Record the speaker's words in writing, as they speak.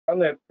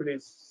Annette,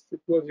 please.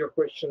 It was your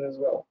question as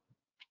well.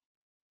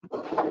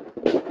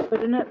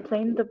 Coordinate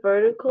plane. The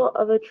vertical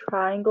of a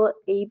triangle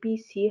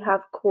ABC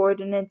have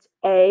coordinates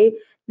A,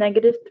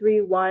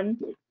 -3, 1,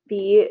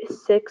 B,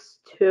 6,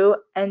 2,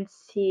 and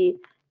C,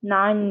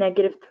 9,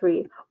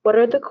 -3. What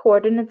are the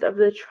coordinates of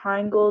the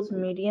triangle's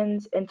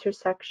median's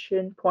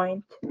intersection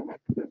point?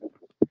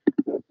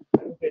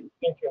 Okay,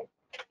 thank you.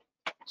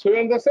 So you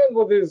understand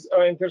what is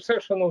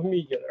intersection of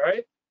median,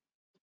 right?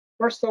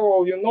 First of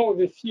all, you know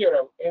the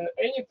theorem in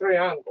any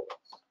triangle.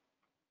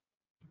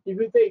 If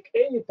you take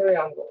any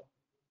triangle,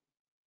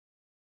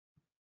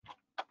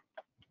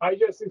 I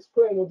just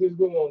explained what is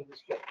going on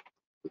this way.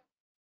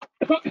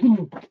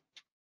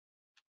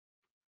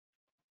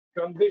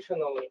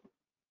 Conditionally.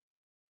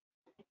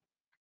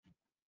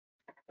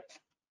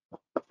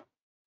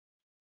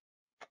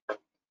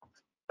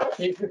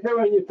 If you have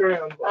any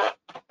triangle,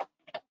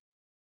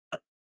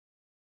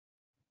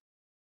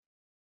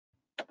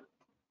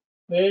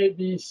 A,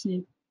 B,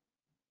 C,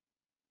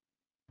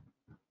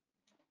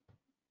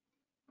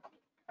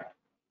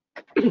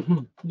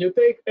 you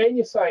take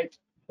any side,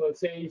 let's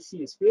say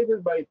AC, split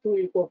it by 2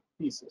 equal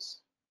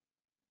pieces,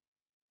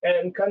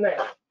 and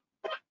connect.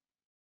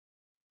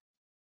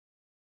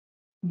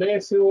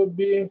 This would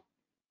be,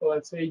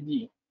 let's say,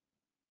 D,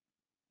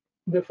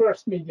 the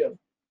first median.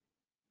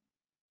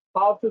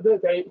 After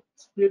that, I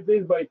split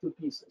this by 2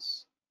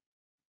 pieces,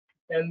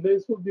 and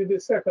this would be the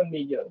second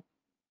median.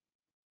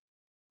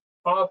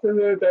 After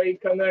that, I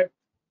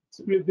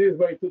split this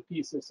by 2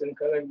 pieces and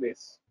connect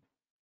this.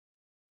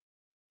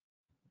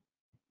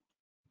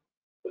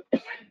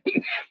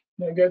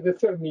 I get the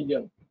third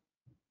median.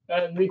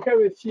 And we have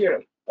a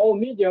theorem. All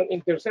median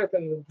intersect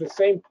at the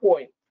same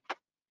point.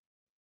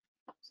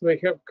 So they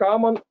have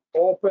common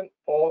open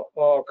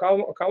or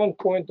common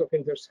point of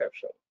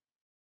intersection.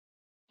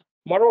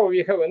 Moreover,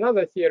 we have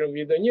another theorem.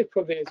 We don't need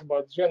for this,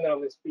 but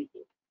generally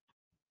speaking,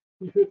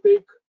 if you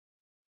take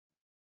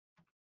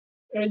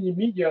any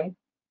median,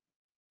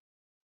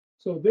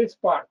 so this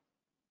part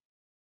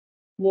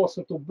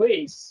closer to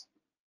base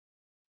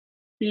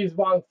is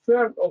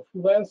 1/3 of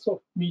length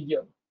of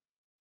median.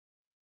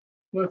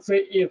 Let's say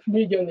if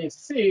median is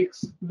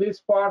 6,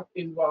 this part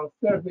is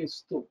 1/3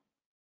 is 2.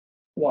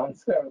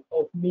 1/3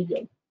 of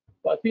median.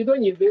 But we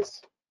don't need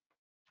this.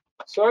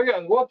 So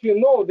again, what we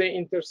know, they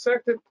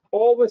intersected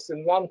always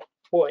in one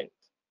point.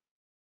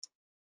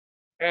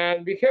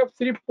 And we have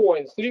 3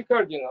 points, 3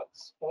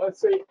 coordinates. Let's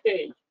say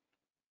A.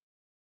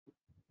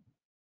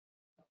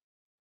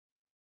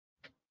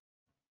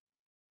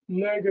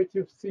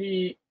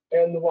 -3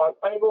 and 1.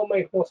 I will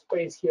make more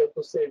space here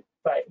to save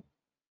time.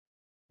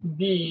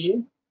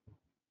 B,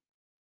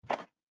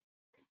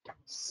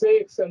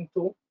 6 and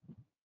 2.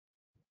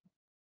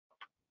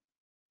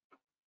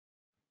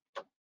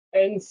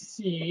 And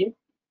C,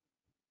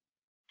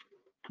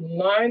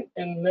 9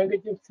 and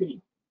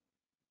 -3.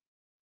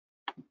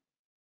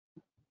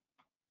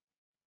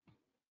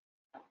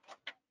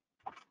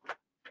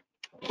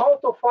 How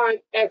to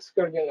find x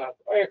coordinate,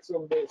 x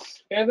of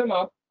this? Add them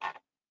up.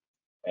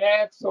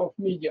 X of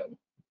median,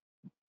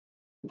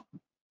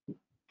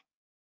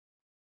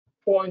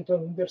 point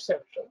of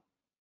intersection.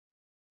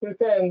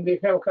 Pretend we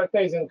have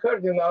Cartesian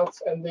coordinates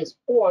and this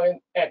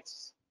point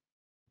x.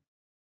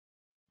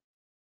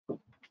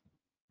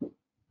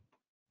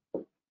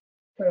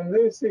 And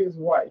this is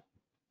y.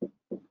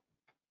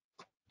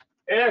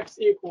 X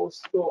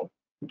equals to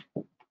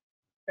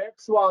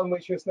x1,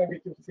 which is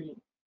 -3,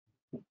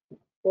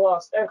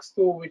 plus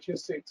x2, which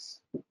is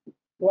 6,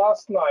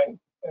 plus 9,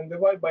 and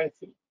divide by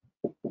 3.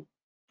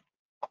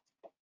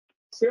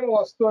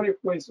 Similar story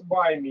with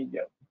y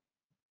median.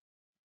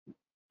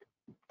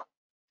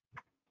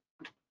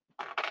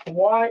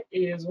 Y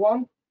is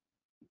 1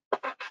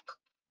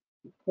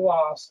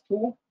 plus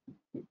 2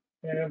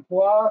 and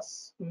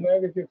plus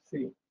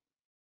 -3.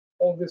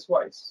 All this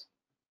y's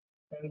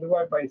and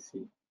divide by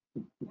 3.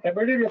 I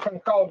believe you can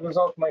count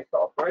without my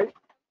help, right?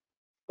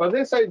 But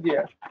this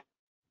idea,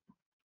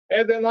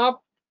 add them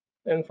up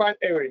and find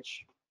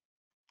average.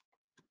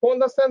 Who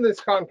understand this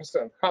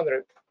 100%?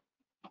 100.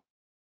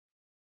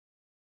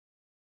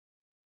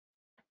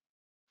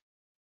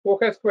 Who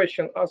has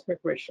questions? Ask me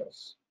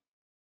questions.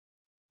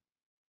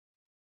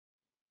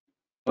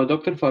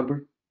 Dr.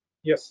 Farber.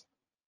 Yes.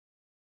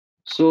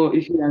 So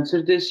if you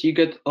answer this, you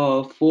get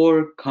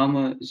 4,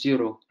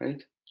 0,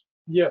 right?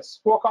 Yes.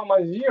 4,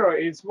 0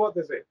 is, what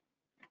is it?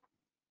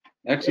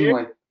 X and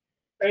Y.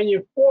 Any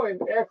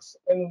point x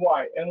and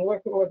y. And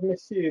let me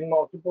see in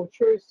multiple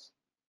choice.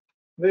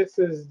 This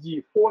is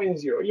D, 4 and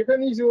 0. You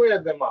can easily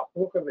add them up.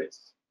 Look at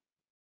this.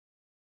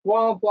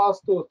 1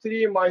 plus 2,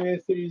 3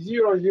 minus 3,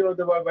 0, 0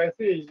 divided by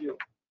 3 is 0.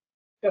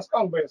 Just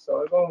count by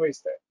yourself, don't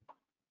waste it.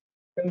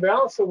 And the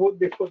answer would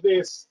be for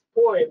this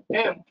point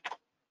M.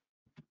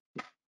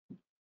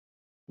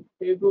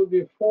 It would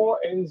be 4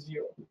 and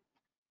 0.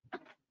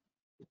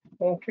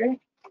 Okay.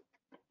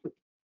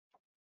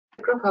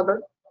 Dr.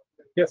 Farber,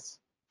 Yes.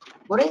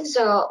 what is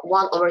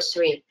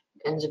 1/3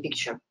 in the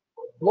picture?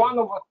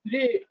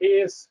 1/3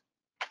 is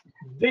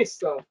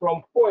distance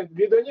from point.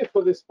 We don't need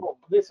for this problem.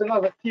 This is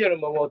another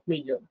theorem about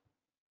median.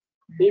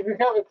 If you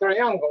have a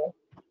triangle,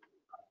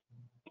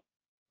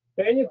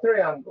 any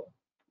triangle,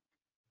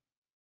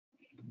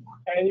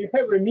 and you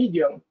have a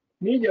median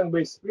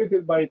we split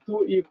it by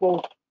two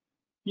equal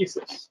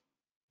pieces.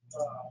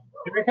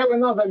 If we have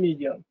another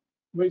median,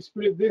 we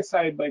split this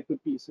side by two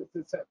pieces,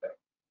 etc.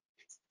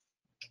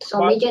 So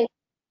But median.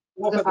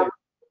 look at it.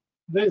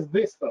 This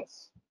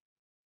distance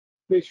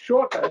is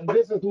shorter and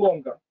this is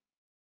longer.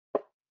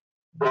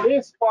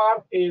 This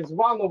part is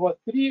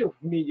 1/3 of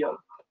median,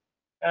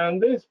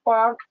 and this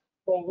part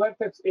from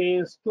vertex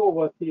is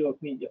 2/3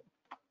 of median.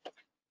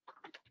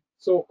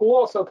 So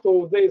closer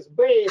to this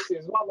base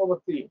is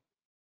 1/3.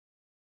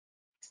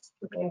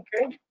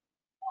 Okay.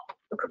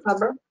 Dr.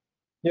 Farber,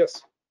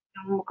 Yes.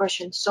 one more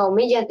question. So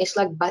median is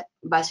like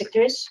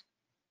bisectors?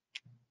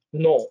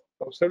 No,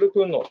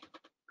 absolutely not.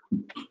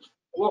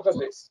 Look at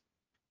this.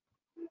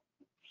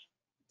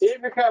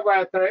 If you have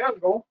a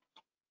triangle,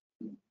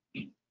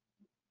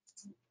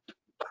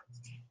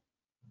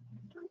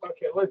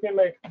 okay, let me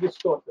make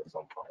distorted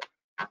somehow.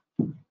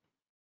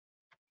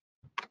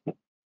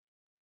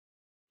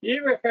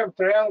 If you have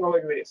triangle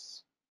like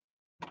this,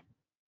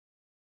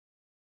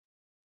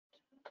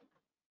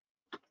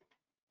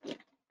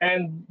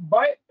 and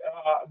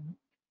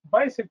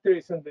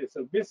bisectors in this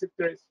and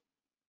bisectors,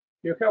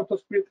 you have to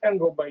split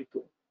angle by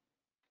 2.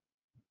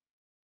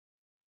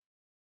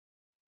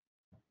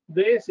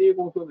 This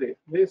equal to this.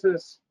 This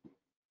is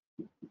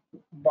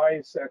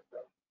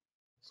bisector.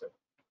 So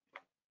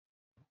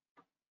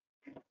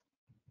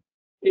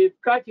it's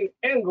cutting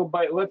angle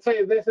by, let's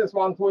say this is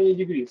 120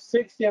 degrees,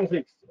 60 and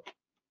 60.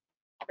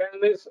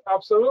 And it's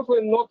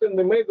absolutely not in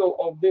the middle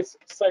of this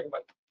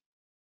segment.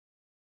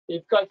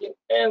 It's cutting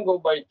angle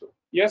by 2.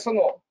 Yes or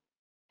no?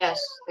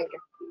 Yes, thank you.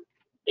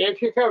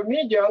 If you have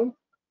median,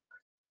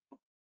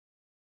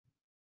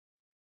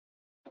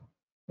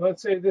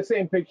 let's say the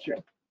same picture.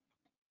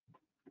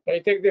 I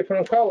take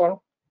different color,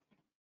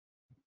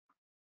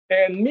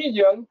 and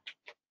median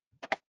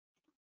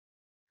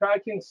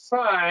cutting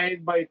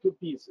side by 2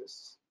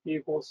 pieces,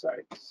 equal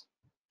sides.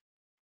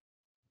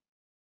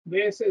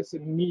 This is a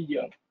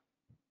median.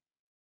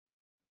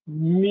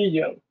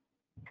 Median.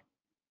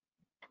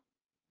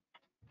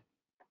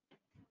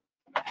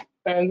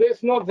 And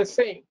this not the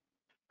same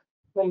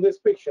from this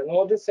picture,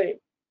 not the same.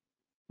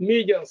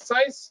 Median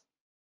size,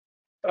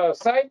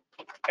 side,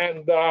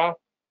 and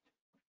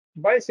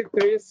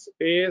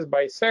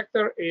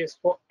bisector is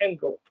for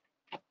angle.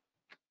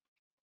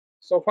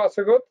 So far,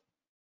 so good?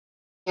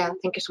 Yeah,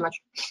 thank you so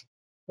much.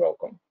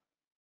 Welcome.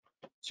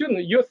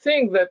 Student, you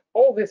think that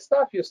all this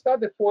stuff you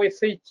studied for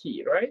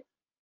SAT, right?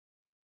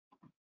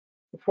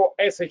 For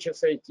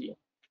SHSAT.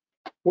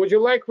 Would you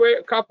like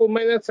a couple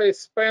minutes I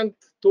spent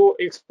to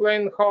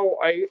explain how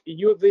I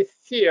use this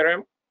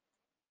theorem?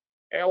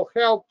 I'll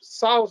help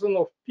thousands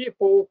of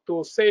people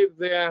to save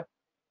their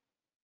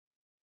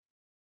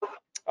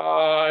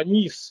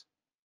knees,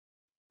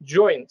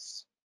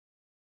 joints.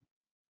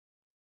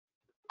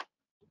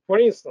 For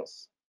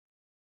instance,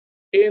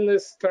 in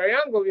this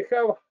triangle, we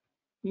have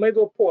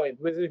middle point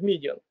with a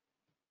median.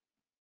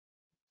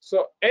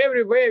 So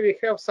everywhere we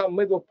have some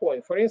middle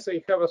point. For instance,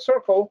 you have a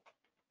circle.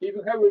 If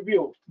you have a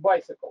wheel,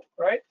 bicycle,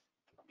 right?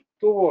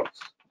 2 words.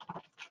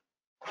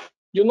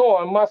 You know,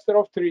 I'm master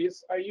of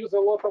trees. I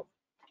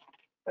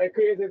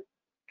created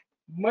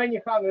many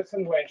hundreds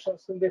of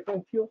inventions in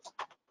different fields,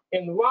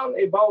 and one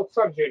about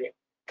surgery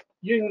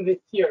using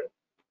this theory.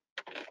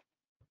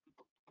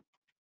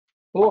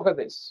 Look at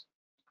this.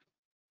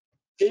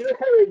 If you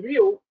have a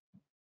wheel,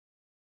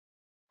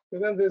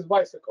 then this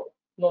bicycle,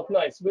 not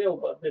nice wheel,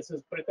 but this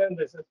is pretend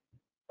this is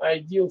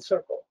ideal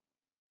circle.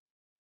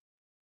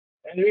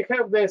 And we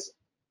have this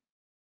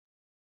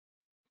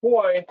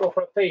point of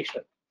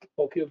rotation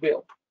of your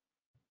wheel.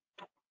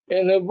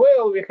 In a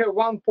wheel, we have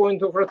 1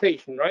 point of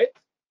rotation, right?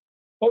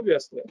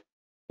 Obviously,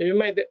 if you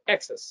made the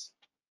axis,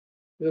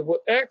 you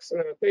put X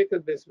and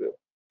rotated this wheel.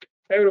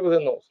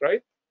 Everybody knows,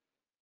 right?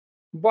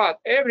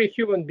 But every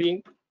human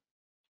being,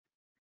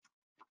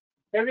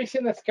 have you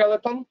seen a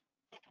skeleton?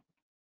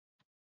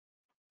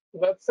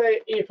 Let's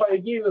say if I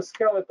give a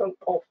skeleton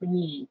of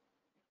knee,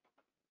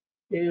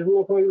 it will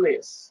look like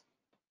this.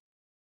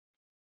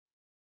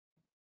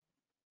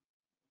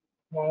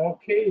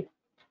 Okay,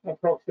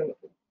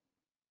 approximately.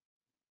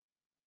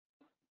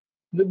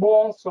 The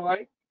bones,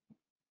 right?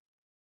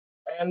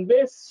 And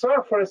this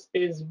surface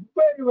is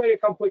very, very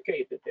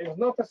complicated. It's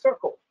not a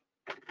circle.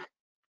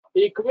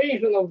 The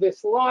equation of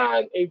this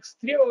line is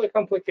extremely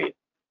complicated.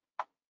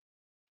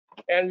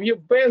 And you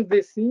bend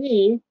this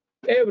knee,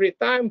 every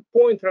time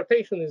point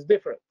rotation is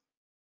different.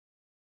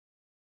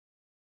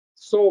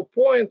 So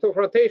point of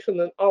rotation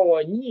in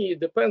our knee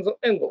depends on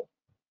angle.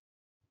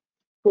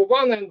 For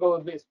one angle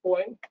at this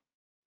point,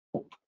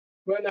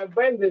 when I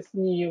bend this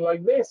knee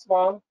like this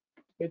one,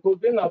 it will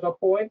be another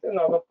point,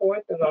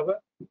 another,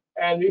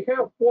 and we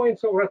have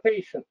points of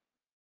rotation,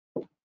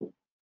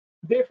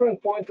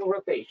 different points of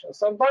rotation.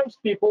 Sometimes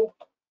people,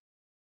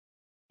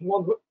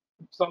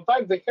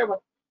 sometimes they have a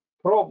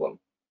problem.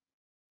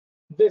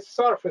 these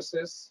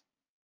surfaces,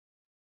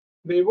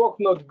 they work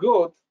not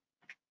good,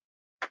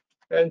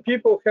 and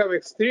people have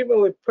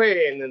extremely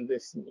pain in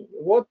this knee.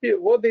 What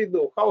they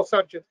do? How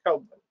surgeons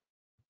help them?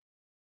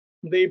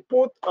 They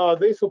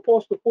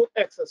supposed to put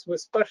access with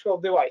special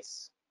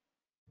device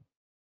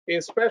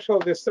in special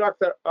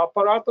destructor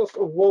apparatus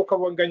of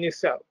Volkov.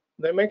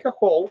 They make a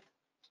hole,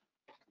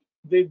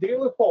 they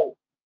drill a hole,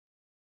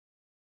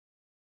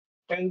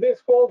 and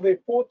this hole they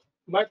put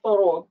metal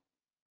rod,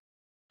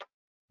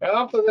 and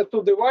after the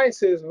two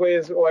devices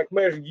with like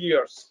mesh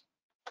gears,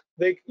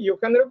 you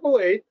can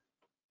regulate,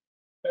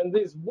 and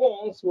these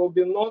bones will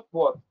be not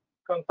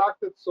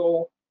contacted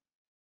so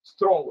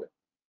strongly.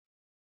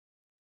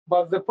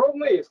 But the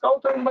problem is how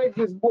to make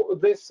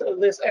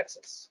this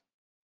axis.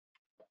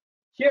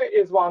 Here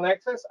is one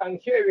axis, and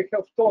here we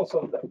have tons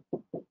of them.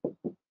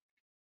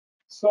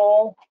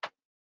 So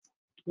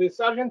the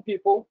surgeon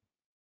people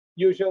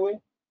usually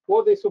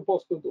what they're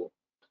supposed to do,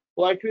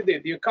 like we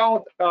did, you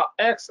count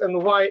x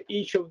and y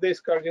each of these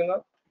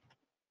coordinates,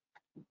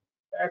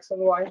 x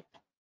and y,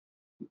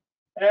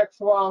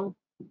 x1,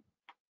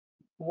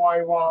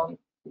 y1,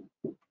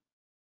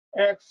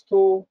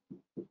 x2,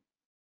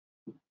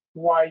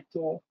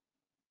 y2,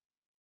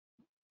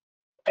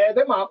 add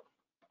them up,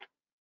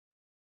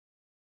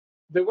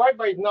 divide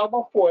by number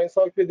of points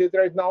like we did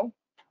right now,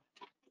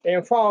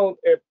 and found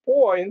a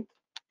point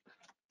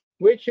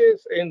which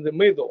is in the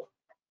middle,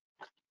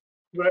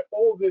 where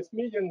all this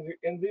median,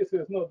 and this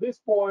is not this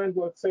point,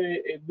 let's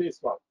say it's this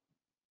one,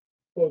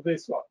 or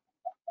this one.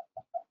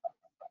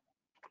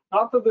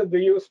 After that,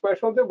 they use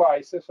special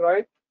devices,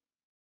 right?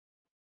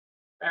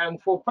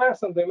 And for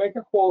person, they make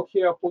a hole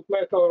here, put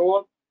metal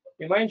rod,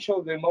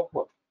 eventually they move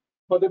on.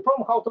 But the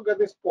problem how to get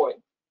this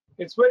point,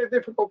 it's very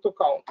difficult to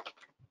count.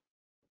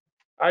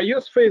 I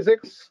use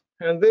physics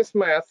and this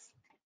math.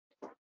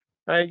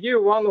 I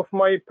give one of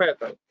my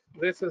patents.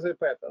 This is a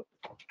patent,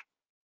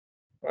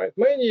 right?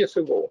 Many years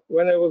ago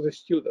when I was a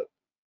student.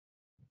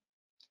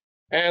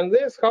 And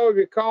this how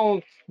we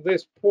count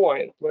this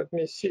point. Let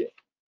me see.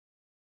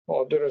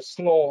 Oh, there is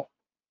no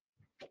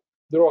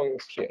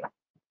drawings here.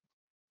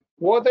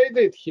 What I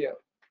did here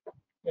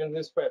in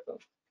this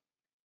patent,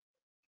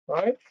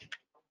 right?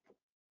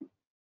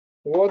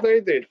 What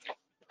I did,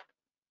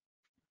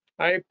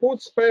 I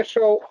put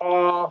special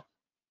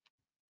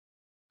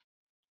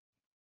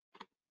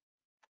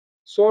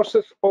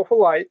sources of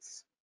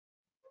lights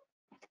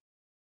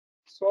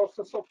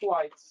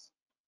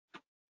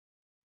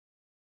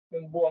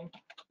in bone.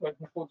 Let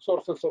me put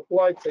sources of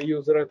lights. I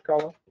use red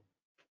color.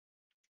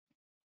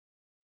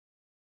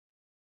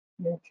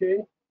 Okay.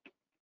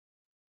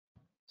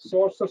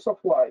 Sources of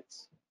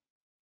lights.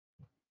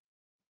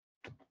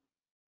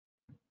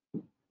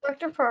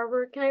 Dr.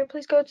 Farber, can I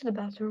please go to the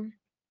bathroom?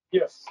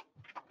 Yes.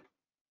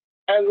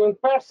 And when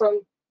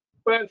person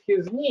bend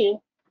his knee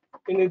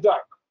in the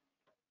dark,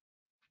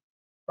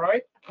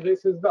 right?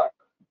 This is dark,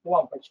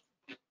 lampost.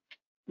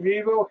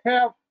 We will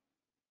have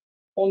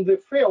on the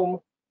film,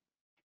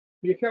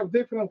 we have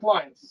different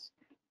lines.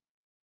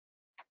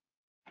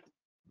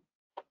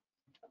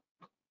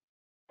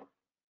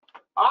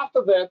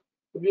 After that,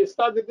 we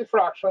study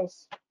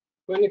diffractions.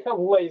 When you have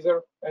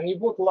laser and you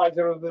put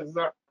laser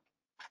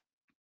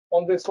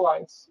on these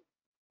lines,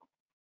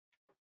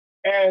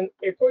 and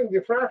according to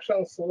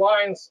diffractions,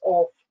 lines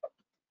of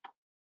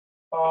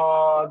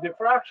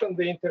diffraction,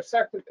 they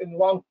intersected in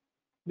one.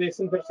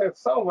 This intersect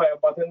somewhere,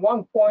 but in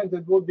one point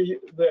it would be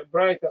the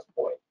brightest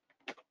point.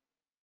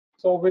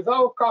 So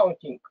without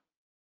counting,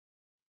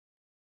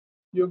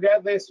 you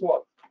get this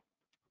what?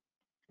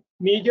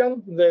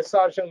 Median, the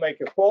surgeon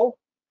make a hole,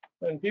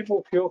 and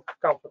people feel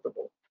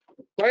comfortable.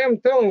 Why I'm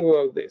telling you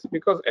all this?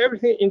 Because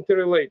everything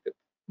interrelated.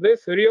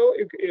 This real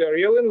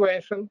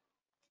invention,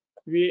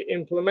 we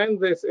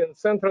implement this in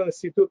Central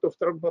Institute of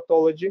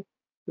Traumatology,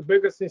 the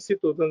biggest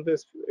institute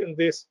in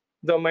this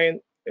domain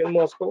in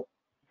Moscow.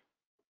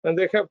 And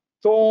they have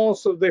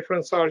tons of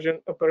different surgeon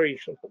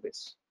operations for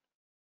this,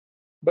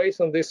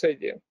 based on this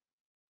idea.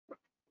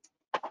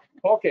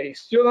 Okay,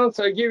 students,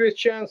 I give you a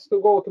chance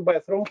to go to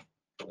bathroom,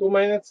 2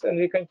 minutes, and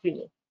we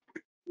continue.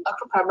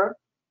 Dr. Farber?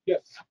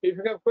 Yes, if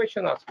you have a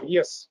question, ask me.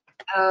 Yes.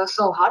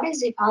 So how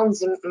does he found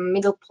the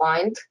middle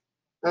point?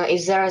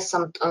 Is there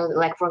some,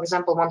 like for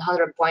example,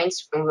 100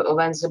 points when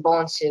the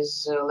bones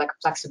is like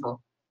flexible,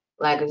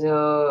 like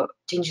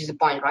changes the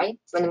point, right?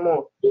 When you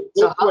move.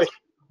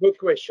 Good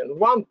question.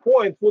 1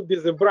 point would be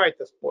the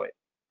brightest point,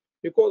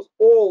 because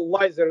all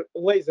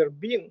laser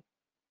beam,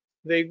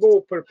 they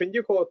go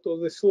perpendicular to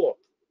the slot.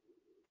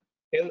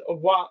 In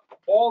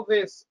all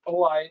these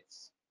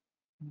lights,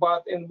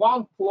 but in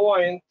one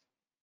point,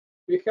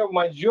 we have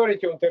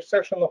majority of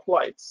intersection of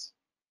lights.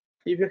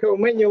 If you have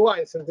many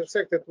lines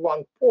intersect at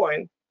 1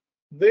 point,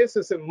 this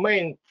is a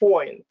main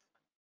point,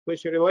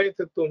 which is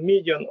related to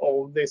median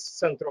of these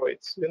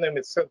centroids. We name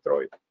it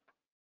centroid.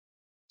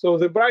 So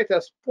the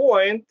brightest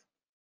point,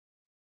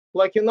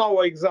 like in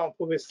our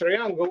example with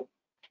triangle,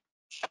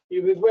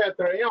 if we do a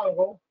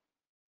triangle,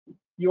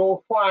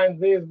 you'll find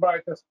this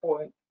brightest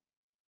point.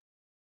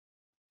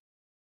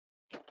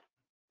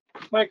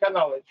 Make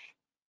analogy.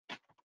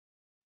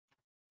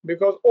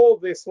 because all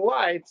these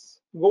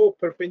lights go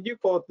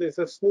perpendicular to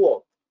the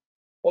slot.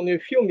 On your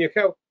film, you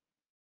have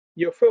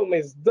your film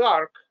is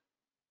dark,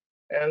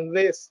 and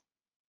these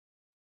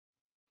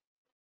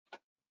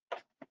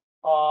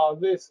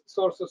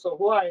sources of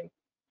light,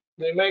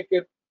 they make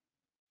it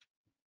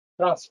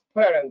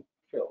transparent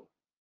film.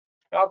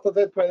 After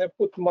that, when I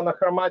put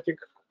monochromatic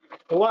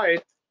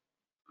light,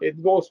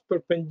 it goes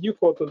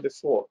perpendicular to the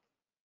slot.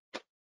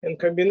 And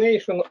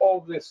combination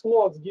of the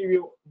slots give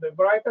you the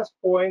brightest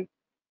point,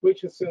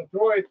 which is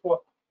centroid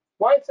for.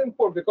 Why it's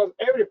important? Because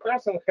every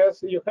person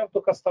you have to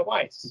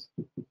customize.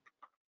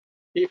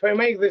 If I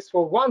make this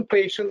for one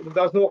patient, it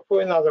doesn't work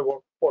for another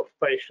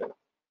patient.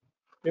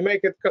 We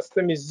make it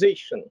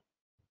customization.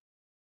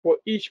 For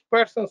each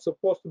person,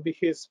 supposed to be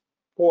his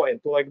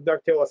point, like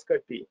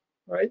dactyloscopy,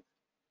 right?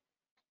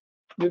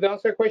 Did I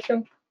answer your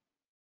question?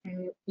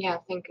 Yeah,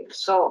 thank you.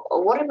 So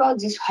what about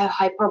these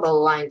hyperbole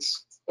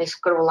lines, these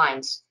curve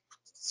lines?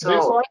 So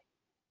This one?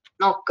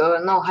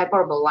 no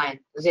hyperbole line,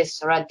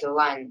 this red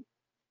line.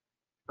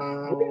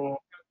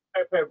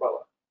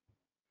 Hyperbola.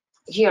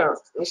 Here,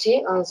 you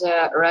see on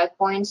the red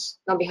points,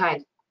 no,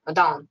 behind,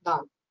 down.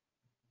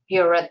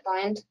 Here, red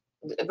point,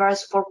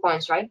 there's 4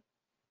 points, right?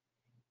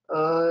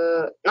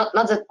 Not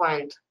that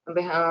point,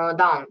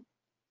 down.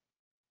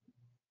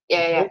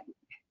 Yeah.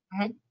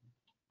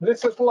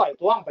 This is light,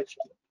 лампочки.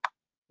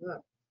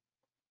 Yeah.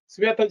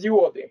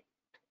 Светодиоды.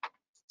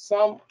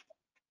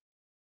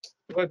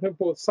 Let me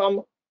put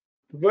some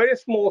very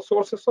small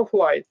sources of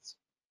light.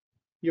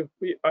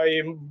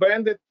 I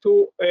bend it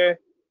to a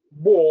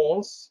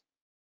bones.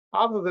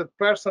 After that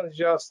person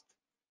just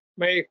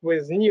make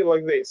with knee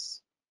like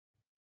this,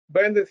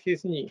 bended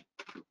his knee.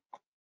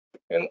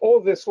 And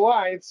all these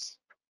lights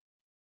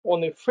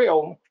on a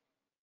film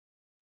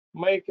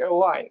make a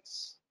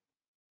lines.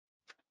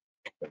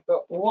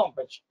 Это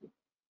лампочки.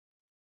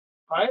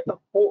 А это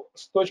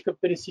точка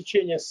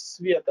пересечения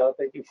света от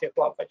этих всех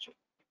лампочек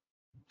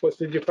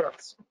после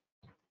дифракции.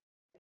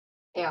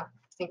 Yeah,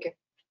 thank you.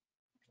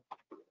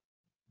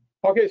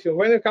 Okay, so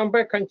when you come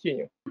back,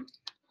 continue.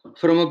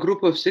 From a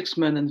group of 6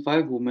 men and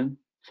 5 women,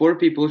 4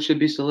 people should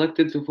be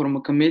selected to form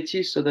a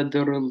committee so that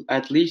there are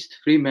at least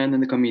 3 men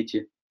in the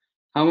committee.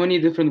 How many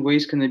different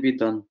ways can it be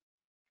done?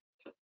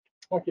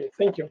 Okay,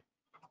 thank you.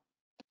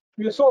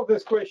 We solved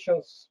these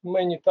questions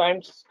many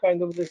times,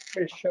 kind of this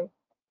question.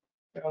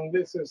 And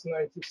this is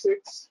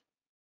 96.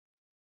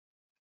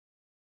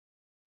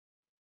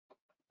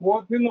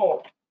 What we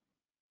know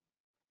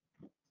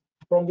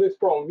from this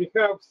problem, we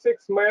have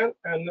 6 men,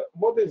 and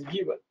what is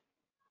given?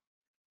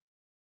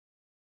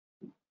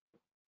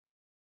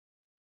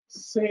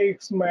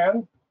 6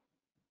 men,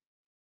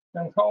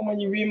 and how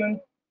many women?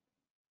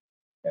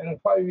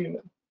 And 5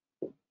 women.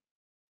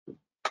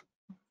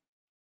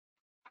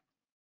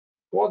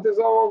 What is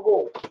our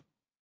goal?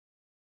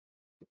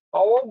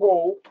 Our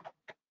goal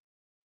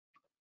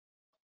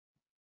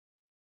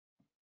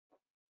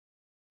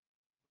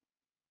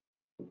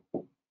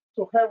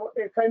to have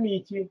a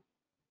committee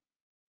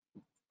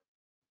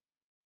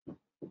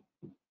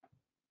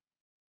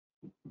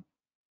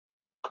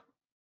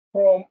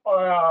from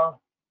 4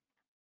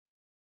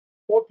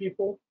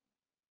 people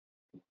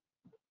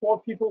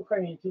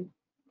committee.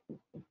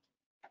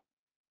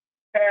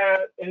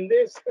 And in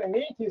this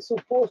committee is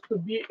supposed to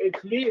be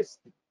at least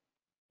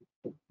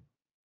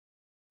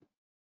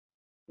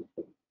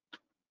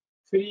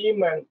 3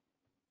 men.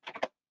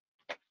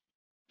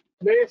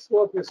 This is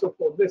what we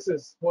suppose. This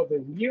is what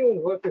is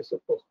given, what we're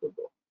supposed to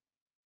do.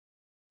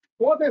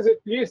 What is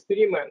at least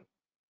 3 men?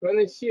 When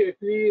you see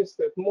at least,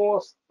 at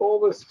most,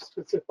 always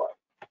specify.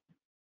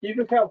 If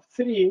you have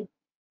 3,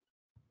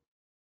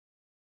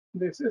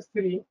 this is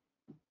 3,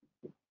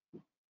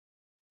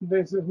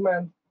 this is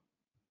men.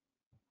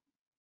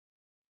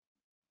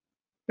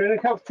 Can you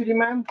have 3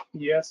 men?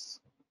 Yes.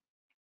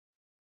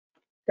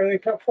 Can you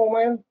have 4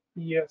 men?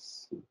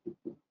 Yes.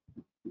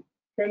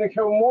 Can you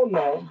have more?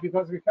 No,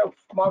 because we have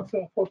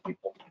maximum 4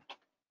 people.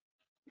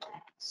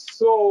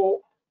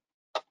 So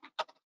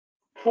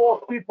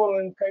 4 people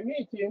in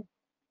committee,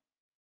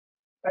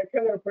 I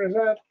can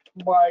represent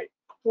by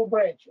 2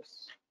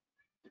 branches.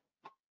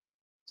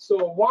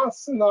 So one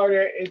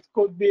scenario, it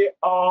could be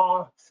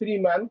 3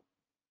 men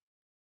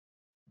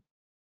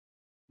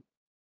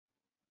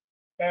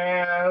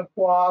and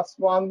plus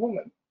 1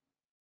 woman.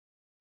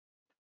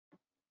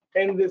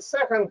 In the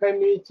second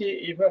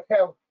committee, if I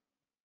have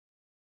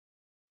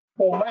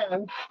 4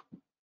 men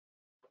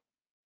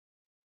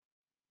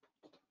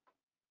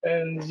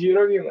and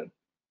 0 women.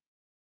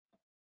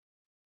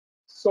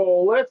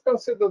 So let's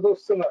consider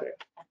those scenarios.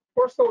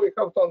 First of all, we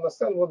have to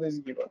understand what is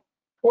given.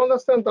 To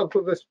understand up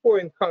to this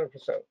point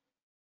 100%,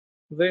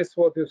 this is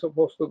what you're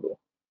supposed to do.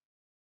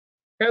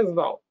 Hands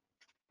down.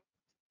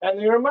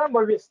 And you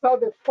remember we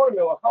studied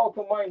formula how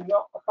to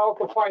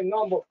find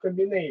number of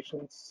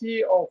combinations,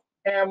 C of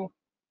M,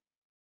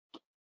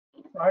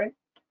 right?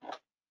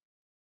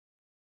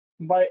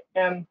 By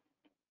N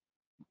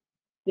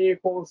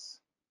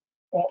equals,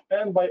 or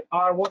N by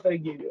R, what I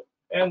give you?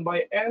 N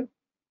by N,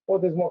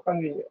 what is more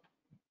convenient?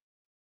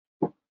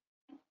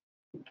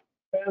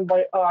 n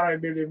by r, I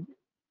believe.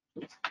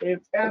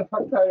 It's n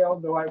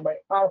factorial divided by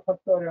r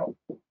factorial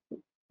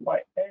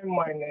by m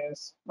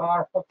minus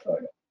r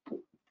factorial.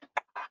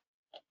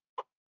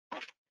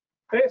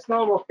 This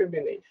number of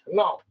combination.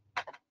 Now,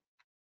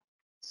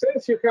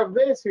 since you have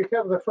this, you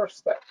have the first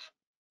step.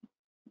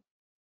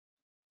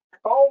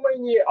 How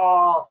many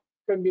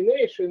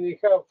combination you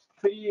have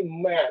 3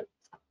 men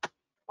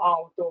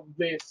out of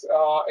this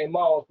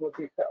amount what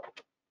we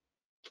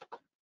have?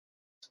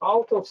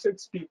 Out of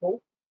 6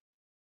 people,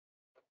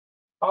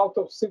 out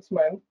of 6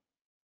 men.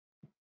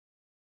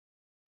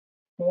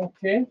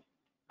 Okay.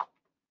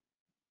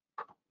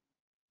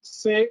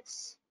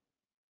 6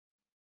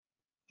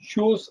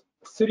 choose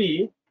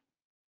 3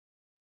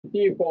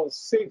 equals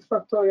 6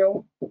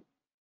 factorial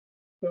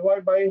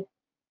divided by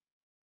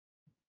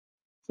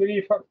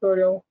 3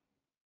 factorial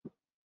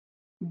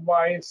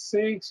by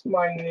 6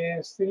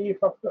 minus 3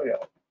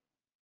 factorial.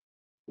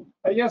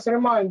 I just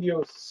remind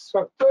you,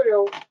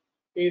 factorial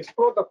is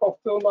product of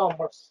 2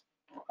 numbers.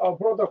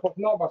 Product of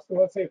numbers,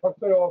 let's say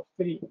factorial of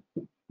 3.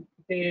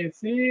 Is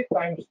 3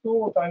 times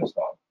 2 times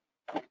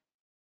 1.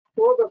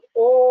 Product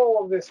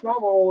all of this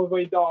number all the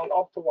way down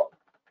up to 1.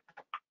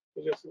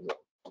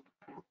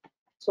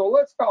 So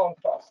let's count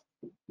fast.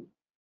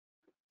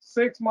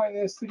 6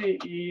 minus 3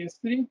 is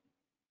 3.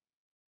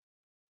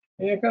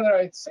 And you can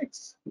write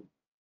 6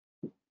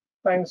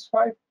 times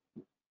 5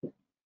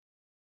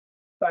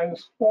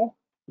 times 4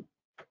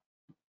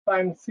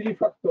 times 3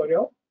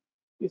 factorial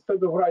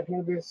instead of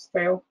writing this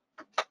tail.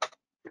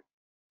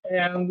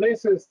 And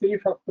this is 3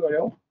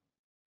 factorial.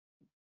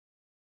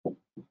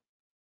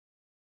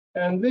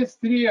 And this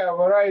 3 I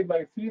will write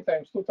like 3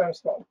 times 2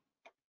 times 1.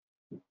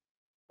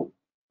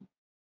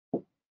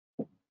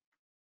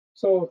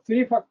 So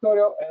 3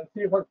 factorial and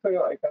 3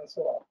 factorial I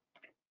cancel out.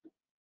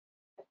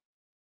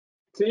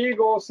 3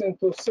 goes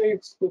into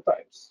 6 2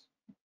 times.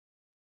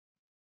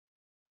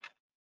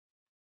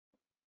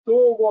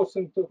 2 goes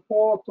into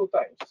 4 2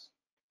 times.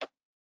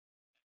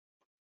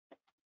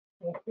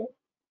 Okay.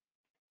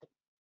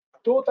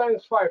 2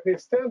 times 5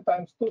 is 10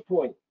 times 2,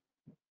 20.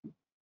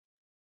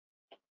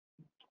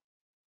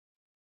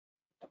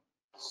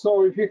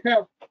 So if you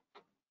have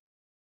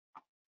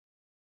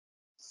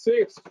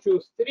 6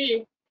 choose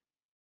 3,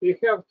 we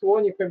have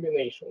 20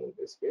 combination in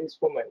this case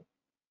for men.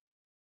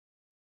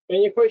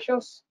 Any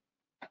questions?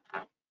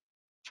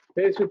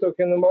 Yes, we're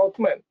talking about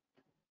men.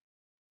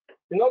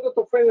 In order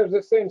to finish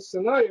the same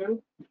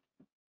scenario,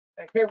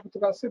 I have to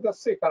consider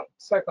second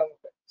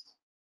case.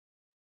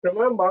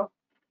 Remember,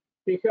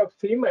 we have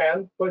 3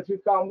 men, but we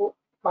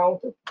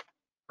counted,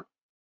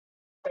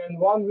 and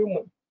 1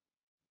 woman.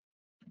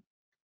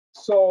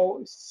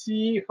 So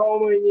see how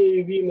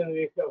many women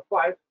we have?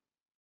 5.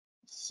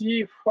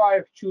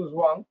 C5 choose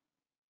 1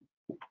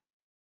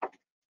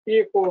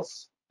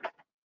 equals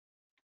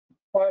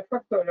 5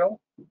 factorial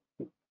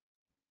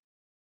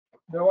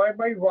divided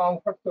by 1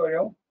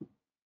 factorial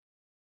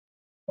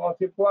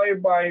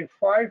multiplied by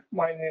 5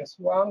 minus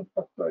 1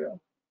 factorial.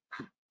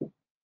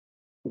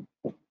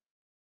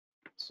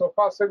 So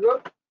far so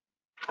good.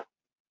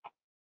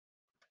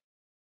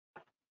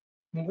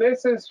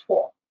 This is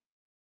 4.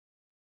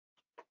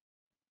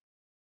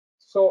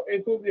 So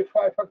it will be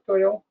 5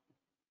 factorial.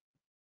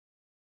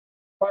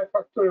 5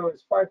 factorial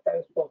is 5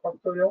 times 4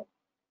 factorial.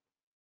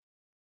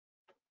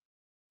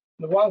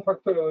 The 1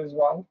 factorial is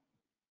 1.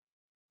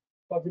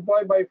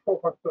 Multiplied by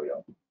 4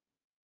 factorial.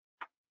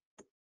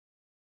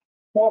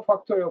 4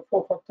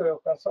 factorial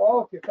cancel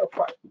out, you have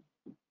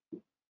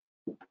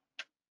 5.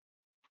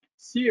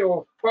 C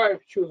of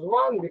 5 choose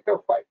 1, we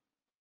have 5.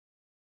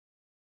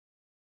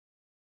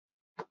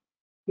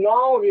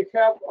 Now we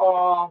have,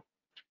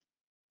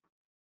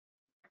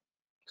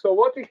 so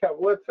what we have,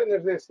 let's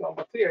finish this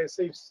number 3, I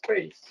save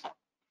space.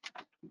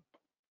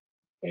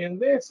 In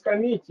this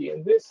committee,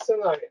 in this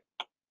scenario,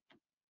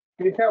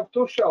 we have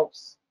 2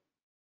 shelves.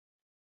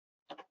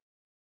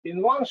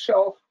 In one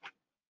shelf,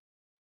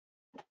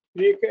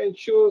 we can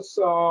choose,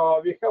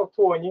 we have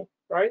 20,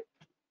 right?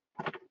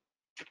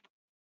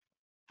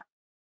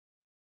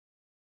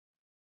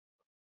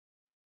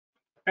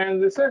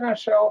 And the second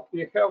shelf,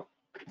 we have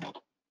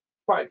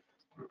 5.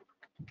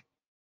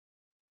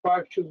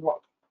 5 choose 1.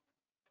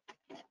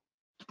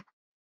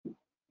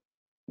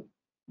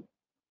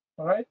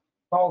 All right,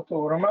 how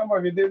to remember,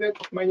 we did it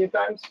many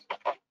times.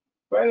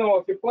 When you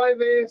multiply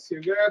this, you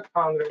get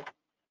 100.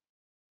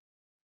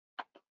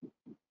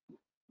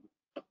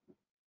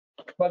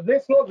 But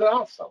this is not the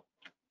answer.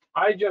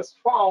 I just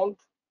found,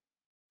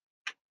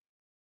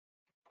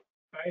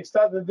 I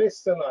started this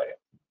scenario.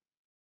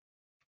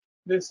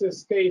 This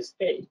is case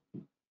A.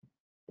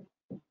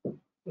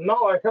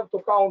 Now I have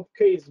to count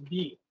case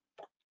B.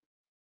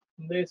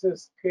 This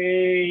is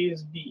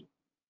case B.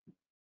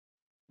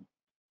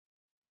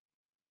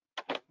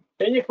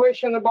 Any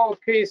question about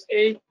case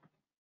A?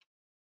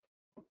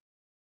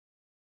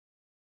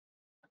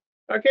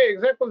 Okay,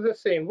 exactly the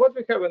same. What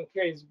we have in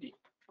case B?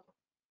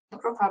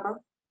 Dr. Farber.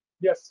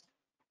 Yes.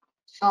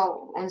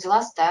 So in the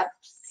last step,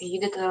 you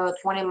did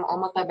 20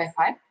 multiplied by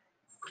 5?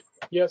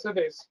 Yes, it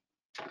is.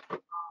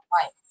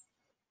 Why?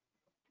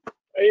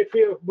 if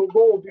you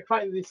go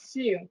behind the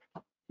scene,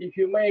 if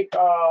you make,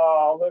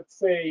 let's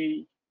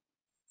say,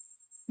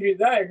 3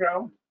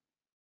 diagram,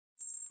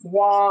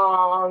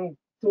 1,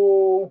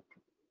 2,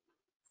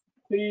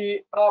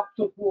 3, up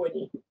to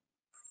 20.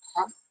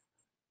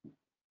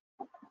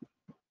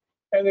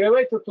 And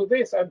related to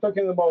this, I'm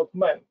talking about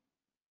men.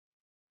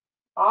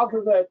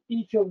 After that,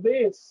 each of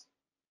these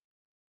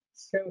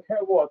can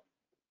have what?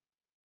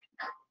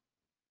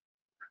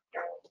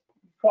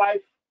 5,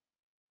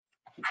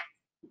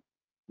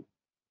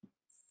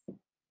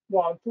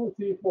 1, 2,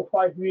 3, 4,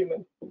 5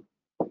 women.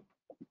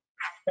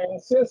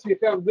 And since we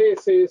have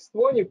this is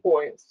 20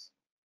 points,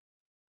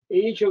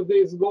 each of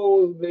these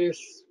goals,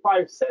 these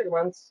 5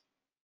 segments,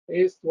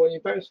 is 20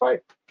 times 5.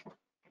 Okay.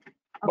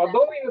 But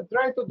don't even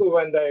try to do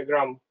Venn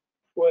diagram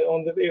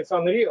on the, it's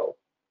unreal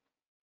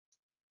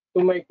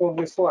to make all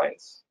these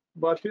lines.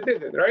 But you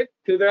did it, right?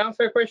 Did I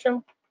answer your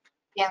question?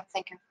 Yeah,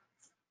 thank you.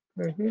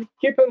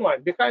 Keep in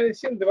mind, behind the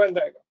scene, the Venn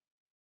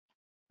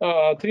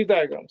diagram. 3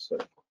 diagrams,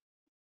 sorry.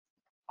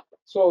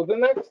 So the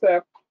next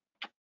step,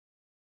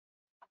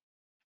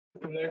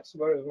 where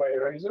is my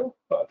eraser?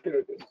 Oh, here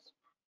it is.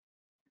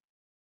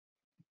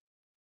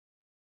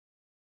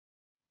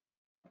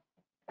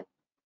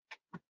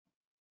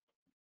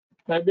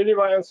 I believe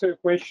I answered your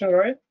question,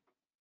 right?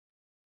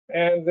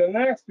 And the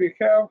next we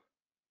have,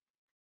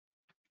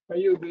 I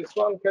use this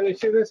one. Can you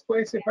see this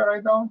place if I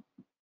write down?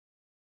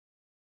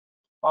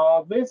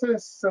 This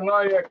is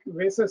scenario,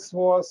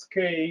 was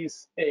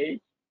case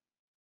A.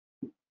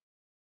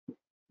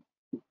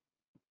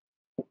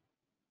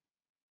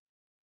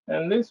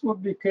 And this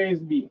would be case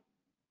B.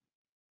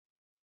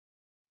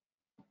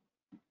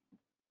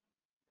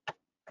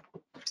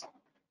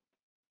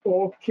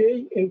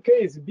 Okay, in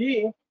case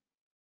B,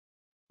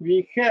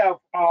 we have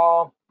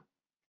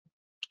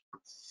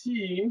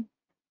C,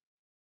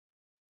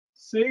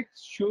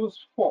 6,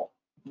 choose 4.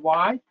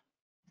 Why?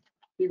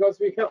 Because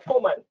we have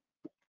 4 men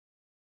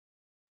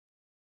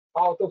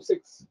out of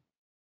 6.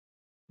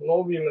 No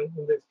women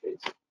in this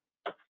case.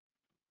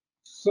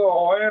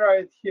 So I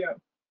write here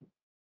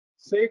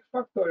 6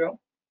 factorial,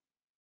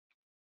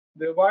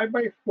 divide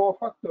by 4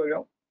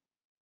 factorial,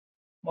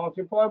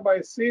 multiply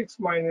by 6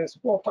 minus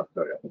 4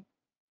 factorial,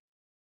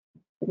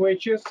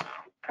 which is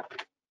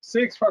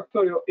 6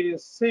 factorial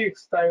is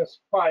 6 times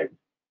 5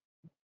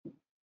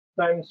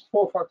 times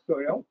 4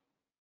 factorial,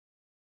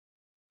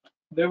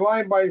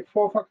 divide by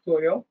 4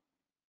 factorial,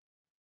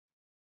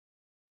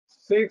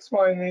 6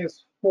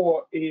 minus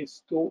 4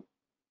 is 2,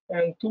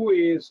 and 2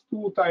 is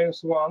 2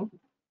 times 1,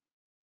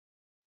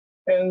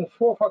 and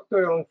 4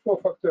 factorial and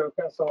 4 factorial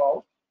cancel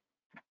out,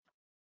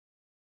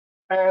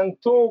 and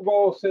 2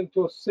 goes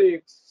into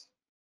 6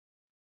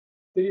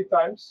 3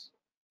 times.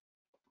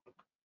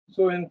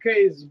 So in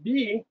case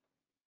B,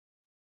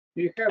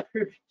 we have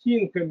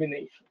 15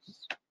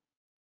 combinations.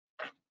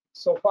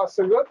 So far,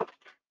 so good.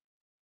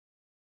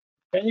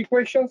 Any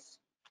questions?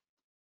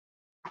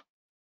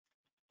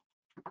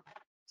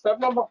 Step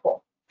number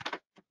 4.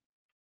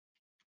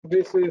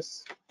 This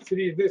is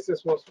 3,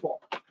 was 4.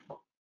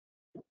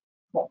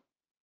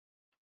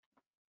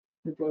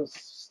 Because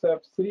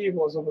step 3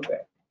 was over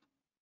there.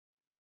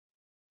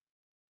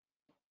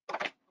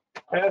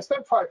 And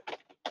step 5.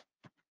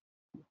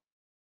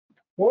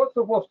 What's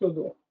supposed to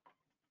do?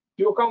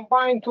 You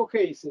combine 2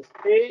 cases,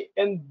 A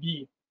and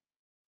B.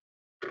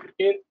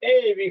 In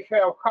A, we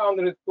have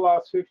 100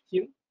 plus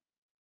 15,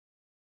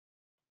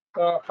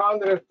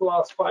 100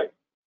 plus 5,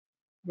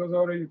 was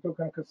already took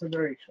in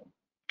consideration.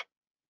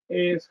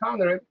 Is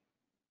 100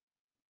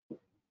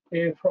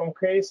 is from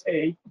case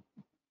A.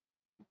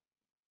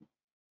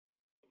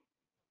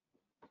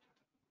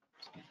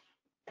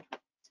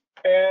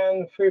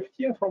 And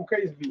 15 from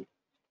case B.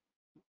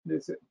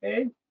 This is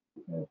A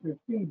and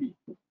 15B.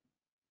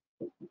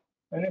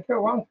 And if you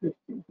have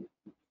 115.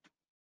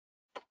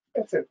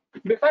 That's it.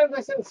 Behind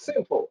this is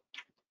simple.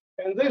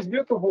 And this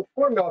beautiful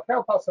formula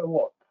helps us a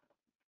lot.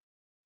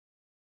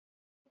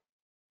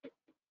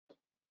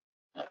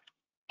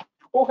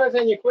 Who has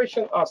any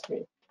question, ask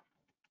me.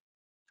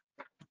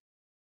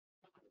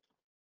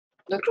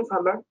 Dr.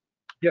 Farber,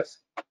 Yes.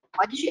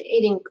 why did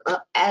you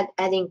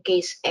adding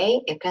case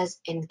A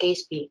and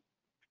case B?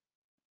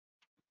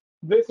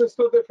 This is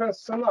 2 different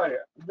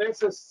scenarios.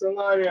 This is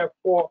scenario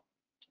for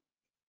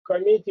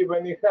committee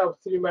when you have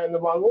 3 men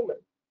and 1 woman.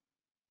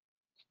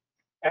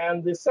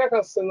 And the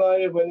second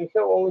scenario when you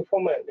have only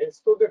 4 men. It's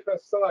 2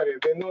 different scenarios.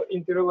 They're not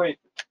interrelated.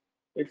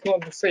 It's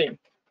not the same.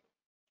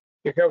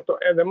 You have to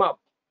add them up.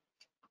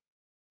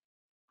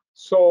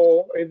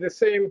 So it's the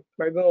same,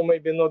 I don't know,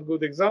 maybe not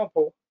good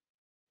example.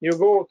 You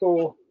go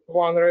to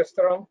one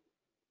restaurant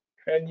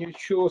and you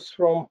choose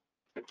from,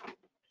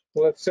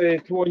 let's say,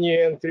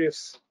 20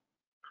 entries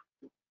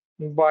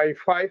by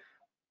 5.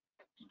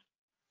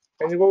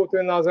 And you go to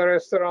another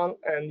restaurant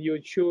and you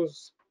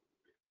choose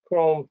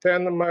from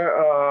 10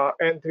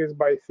 entries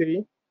by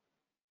 3.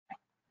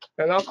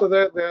 And after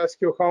that, they ask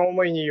you how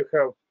many you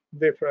have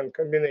different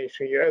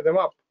combination. You add them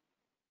up.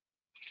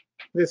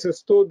 This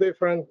is 2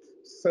 different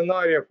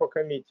scenarios for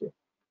committee.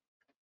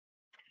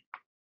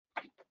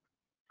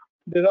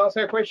 Did I answer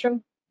your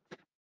question?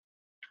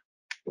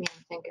 Yeah,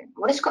 thank you.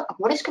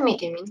 What is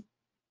committee mean?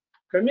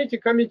 Committee.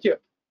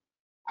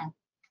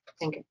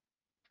 Thank you.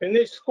 In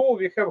each school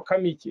we have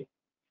committee.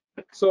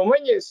 So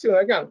many, still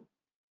again,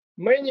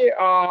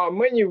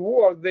 many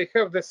words they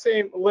have the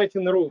same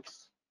Latin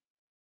roots.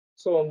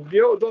 So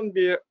don't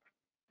be.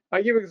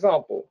 I give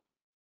example.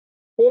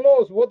 Who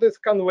knows what is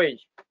convey?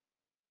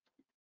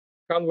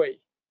 Convey.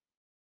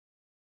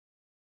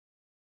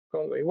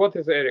 What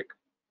is Eric?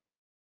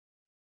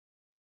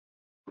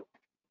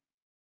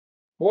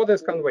 What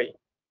is convey?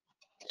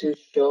 To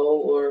show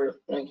or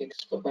like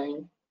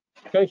explain.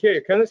 Can hear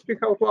you. Can you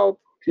speak out loud?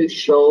 To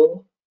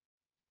show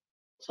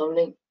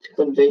something, to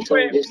convey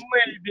something.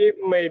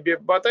 Maybe,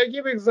 but I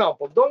give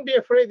example. Don't be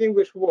afraid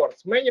English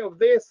words. Many of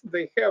these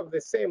they have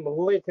the same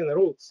Latin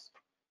roots.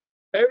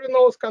 Everyone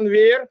knows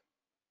conveyor,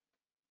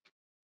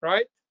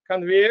 right?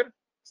 Conveyor,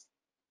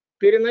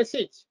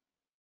 переносить.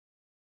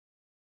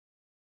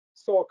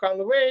 So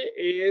convey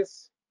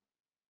is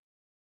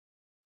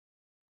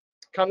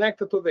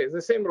connected to this,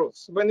 the same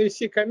roots. When you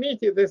see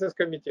committee, this is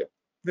committee.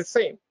 The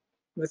same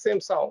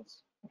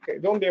sounds. Okay,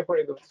 don't be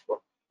afraid of this word.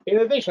 In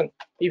addition,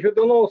 if you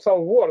don't know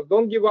some word,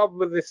 don't give up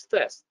with this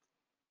test.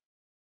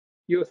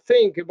 You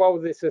think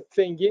about this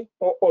thingy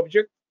or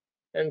object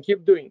and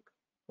keep doing.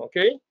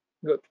 Okay,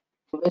 good.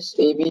 Rhombus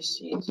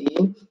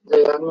ABCD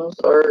diagonals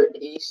are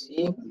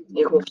AC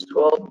equals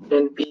 12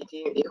 and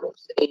BD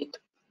equals 8.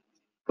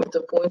 If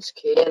the points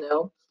K and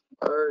L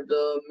are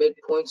the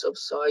midpoints of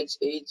sides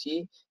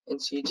AD and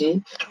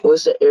CD, what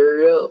is the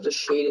area of the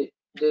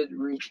shaded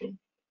region?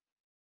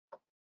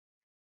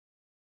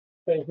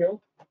 Thank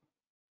you.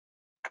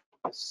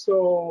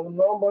 So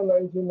number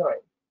 99.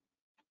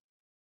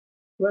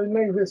 Let's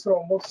make this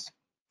rhombus.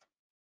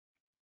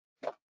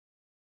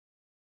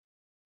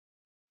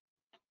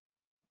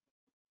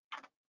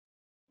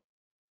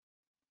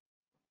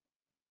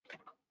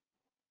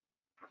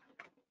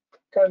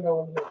 Kind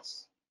of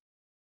this.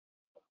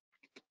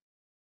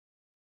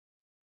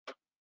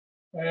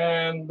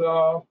 And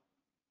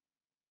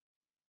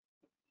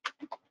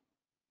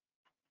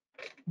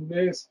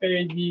this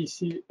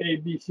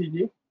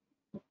ABCD.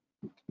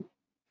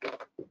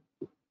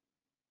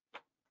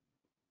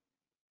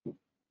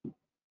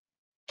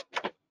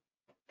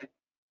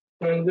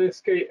 And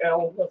this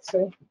KL, let's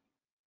say.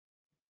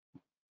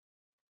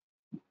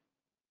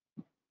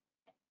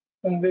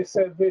 And they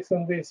said this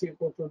and this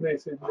equal to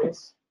this and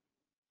this.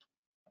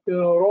 The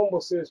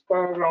rhombus is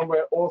paragram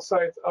where all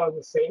sides are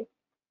the same.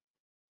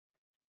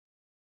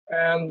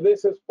 And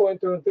this is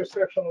point to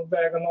intersection of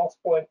diagonals,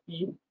 point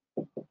E.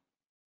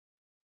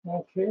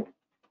 Okay.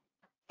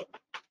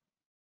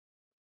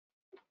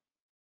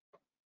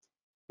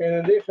 In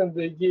addition,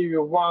 they give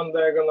you one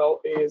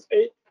diagonal is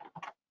 8.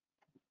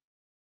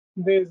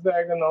 This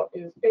diagonal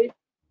is 8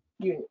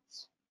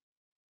 units.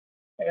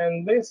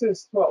 And this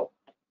is 12.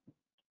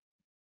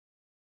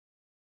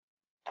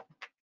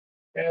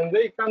 And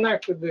they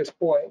connected these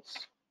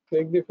points.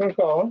 Take different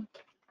color.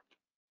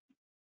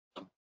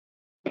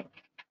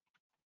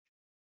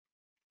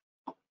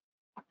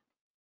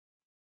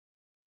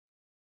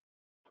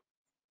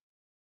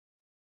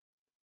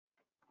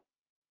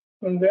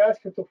 And they ask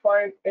you to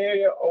find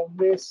area of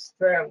this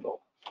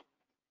triangle.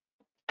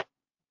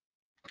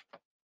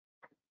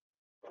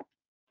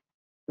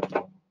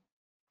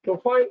 To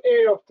find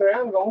area of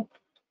triangle,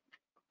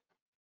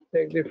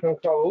 take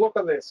different color. Look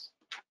at this.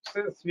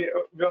 Since we're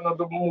gonna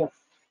move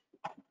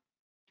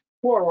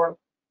forward,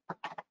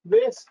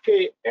 this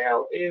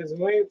KL is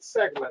mid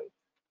segment.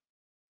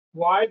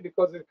 Why?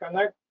 Because it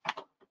connects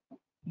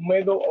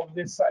middle of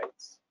the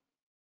sides.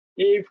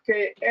 If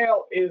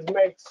KL is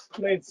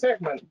mid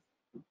segment,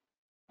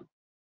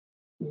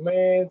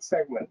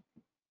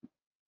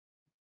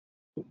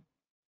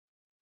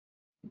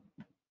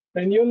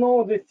 and you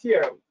know the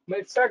theorem,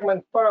 mid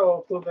segment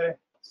parallel to the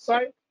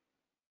side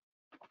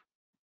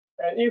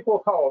and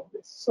equal half of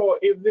this. So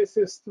if this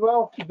is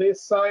 12,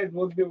 this side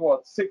would be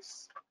what?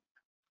 6.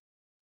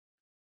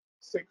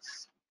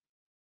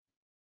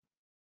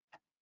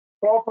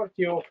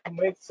 Property of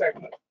mid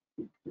segment.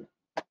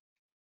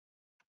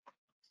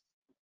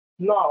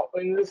 Now,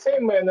 in the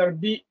same manner,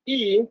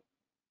 BE,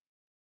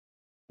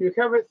 you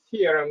have a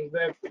theorem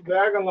that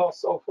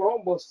diagonals of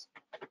rhombus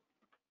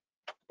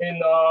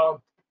in a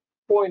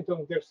point of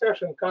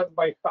intersection cut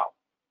by half.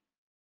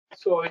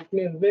 So it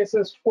means this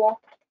is 4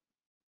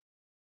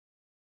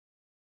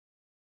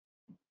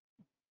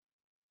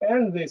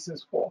 and this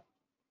is 4.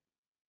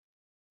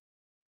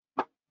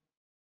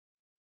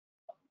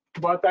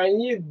 But I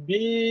need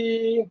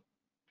BF,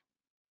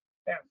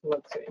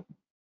 let's say.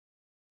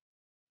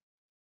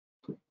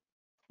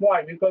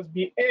 Why? Because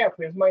BF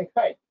is my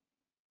height.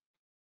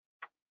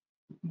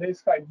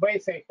 This height,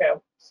 base I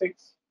have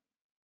 6.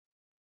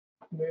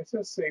 This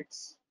is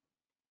 6.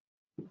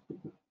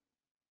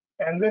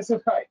 And this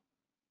is height.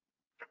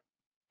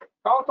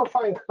 How to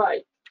find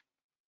height?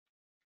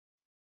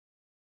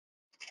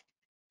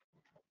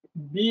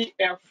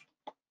 BF.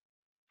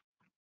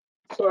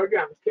 So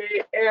again,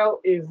 KL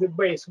is the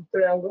base of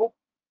triangle.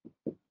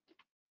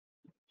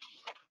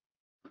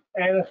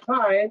 and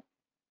height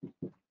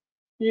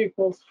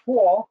equals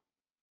 4.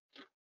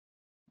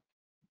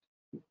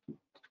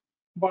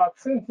 But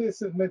since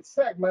this is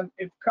mid-segment,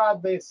 it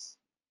cut this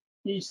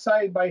each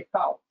side by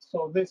half.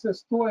 So this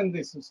is 2 and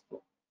this is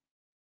 2.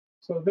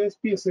 So this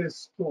piece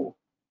is 2.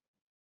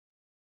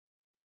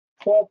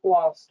 4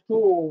 plus 2,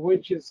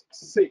 which is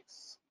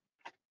 6,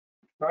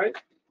 right?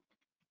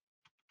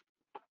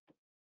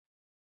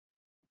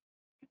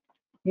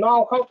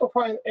 Now, how to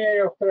find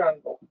area of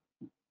triangle?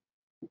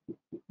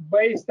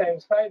 Base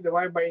times height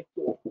divided by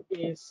 2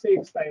 is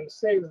 6 times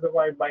 6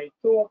 divided by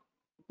 2.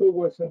 2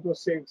 goes into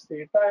 6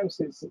 3 times,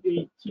 it's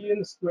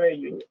 18 square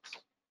units.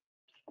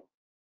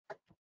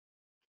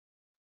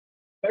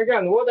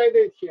 Again, what I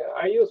did here,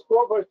 I used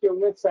property of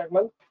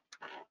mid-segment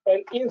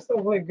and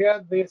instantly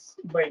get this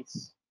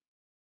base.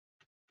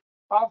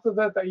 After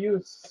that, I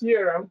use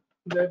theorem,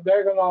 the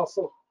diagonals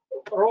of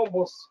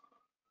rhombus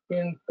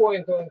in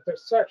point of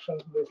intersection,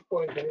 this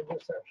point of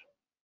intersection,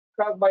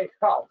 cut by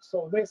half.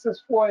 So this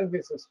is 4 and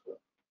this is 4.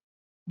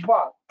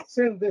 But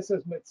since this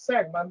is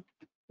mid-segment,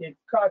 it's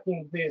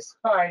cutting this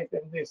height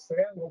and this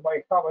triangle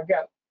by half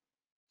again.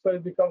 So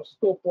it becomes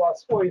 2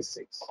 plus 4 is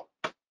 6.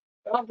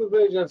 After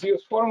that, just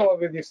use formula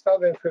we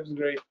studied in 5th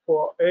grade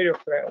for area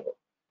of triangle.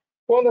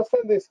 To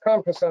understand this,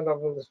 come percent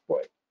up to this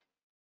point.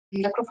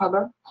 Dr.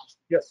 Farber,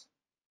 Yes.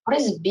 what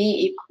is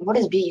B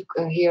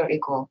here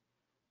equal?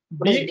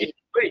 What is B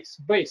is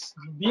base.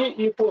 B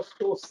equals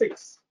to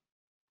 6.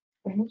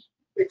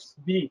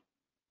 6B.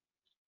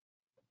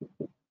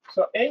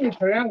 So any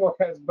triangle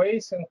has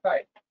base and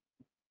height.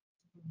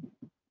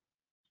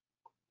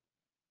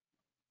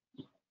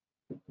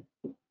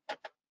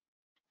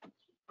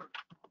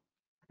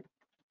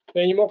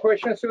 Any more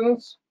questions,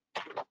 students?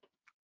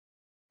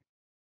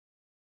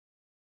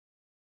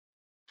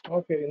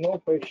 Okay, no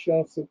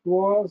questions. It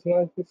was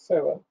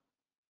 97.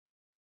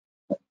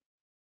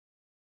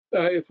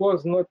 It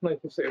was not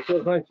 97, it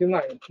was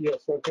 99.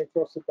 Yes, I can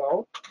cross it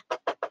out.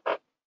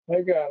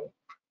 Again,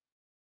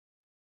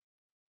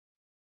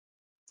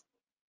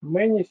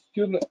 many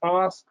students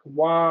ask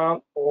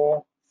 1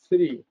 or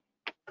 3.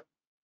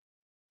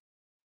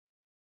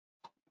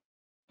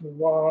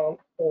 1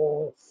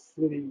 or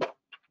 3.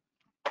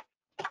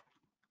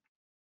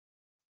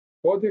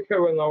 What do you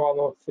have in a 1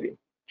 or 3?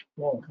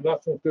 No,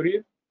 nothing to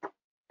read.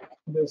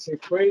 This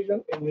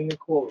equation and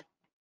inequality.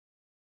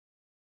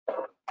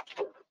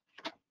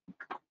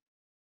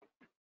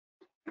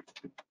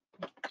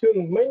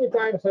 Students, many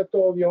times I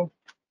told you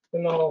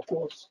in our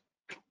course,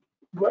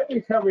 when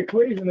you have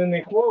equation and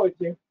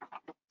inequality,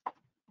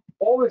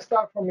 always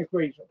start from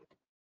equation.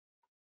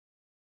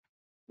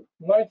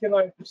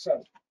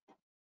 99%.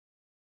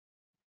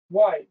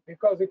 Why?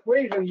 Because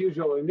equation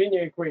usually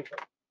linear equation.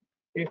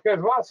 It has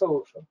one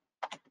solution.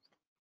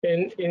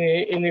 And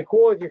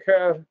inequality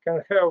can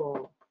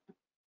have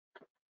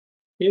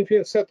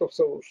infinite set of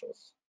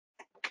solutions.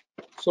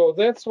 So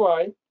that's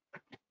why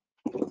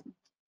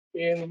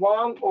in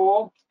 1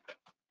 or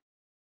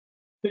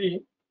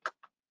 3,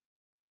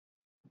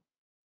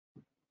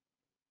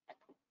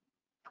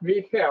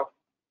 we have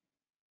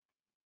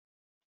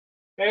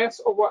S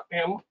over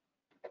M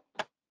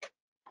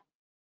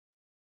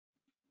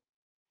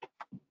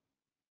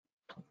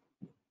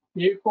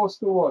equals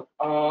to what?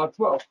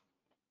 12.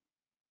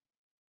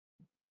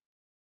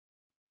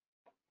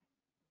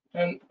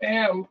 And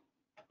M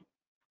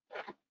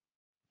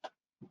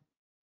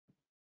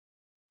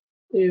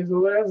is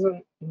less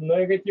than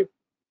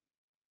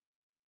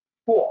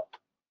 -4.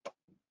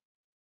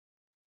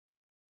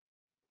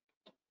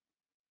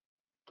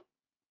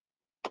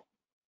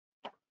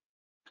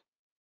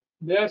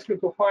 They ask you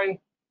to find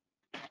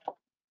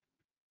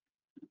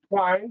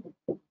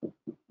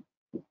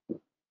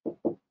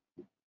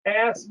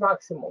S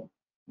maximum,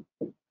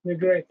 the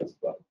greatest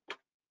one.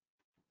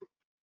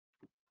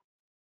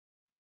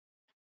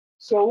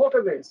 So look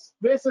at this.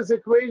 This is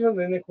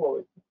equation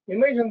inequality.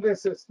 Imagine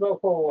this is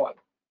 12 over 1.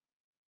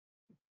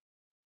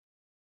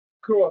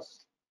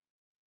 Cross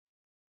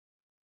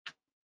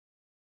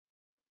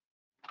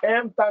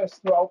M times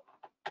 12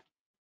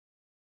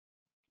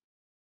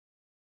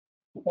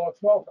 or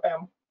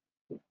 12M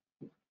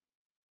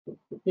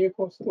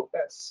equals to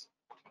S.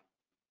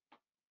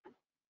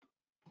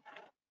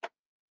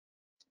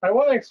 I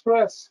want to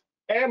express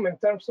M in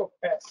terms of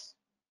S.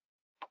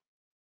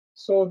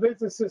 So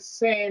this is the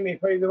same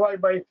if I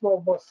divide by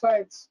 12 both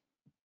sides.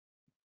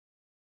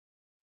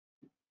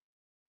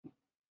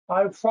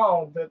 I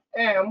found that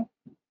M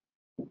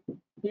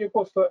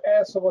equals to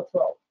S over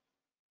 12.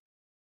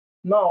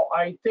 Now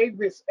I take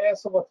this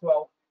S over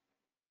 12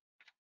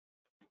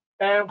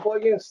 and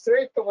plug in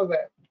straight over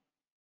there.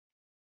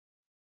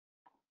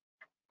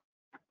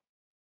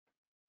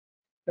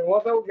 And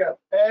what I'll get?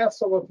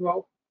 S over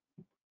 12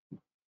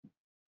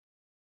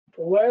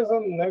 less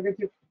than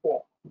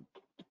 -4.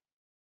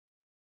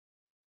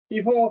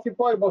 If I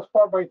multiply both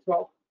part by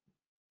 12,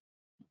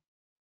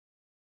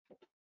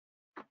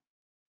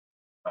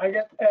 I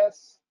get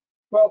S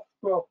 12,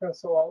 12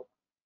 cancel out,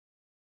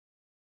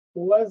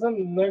 less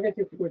than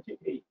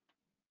 -48.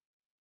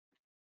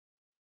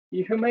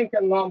 If you make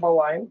a number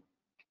line,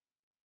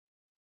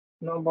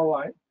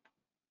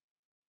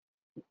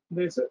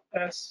 this is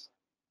S,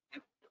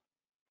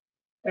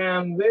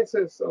 and this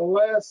is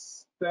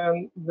less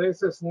than,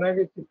 this is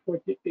negative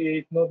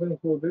 48, not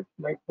included,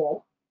 my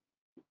fault.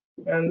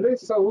 And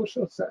this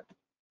solution set.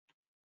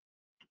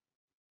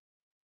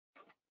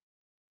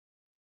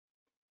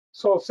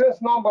 So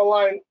since number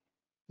line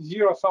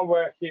 0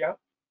 somewhere here,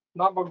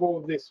 number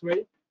goes this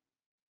way.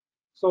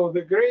 So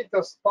the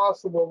greatest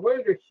possible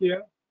value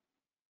here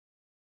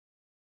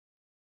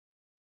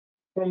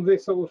from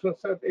this solution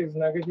set is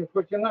negative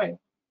 49.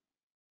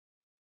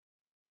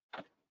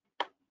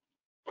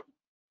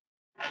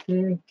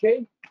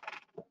 Okay.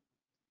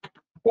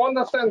 Who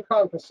understand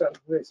 100%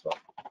 this one?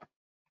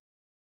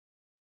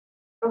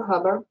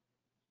 Farber,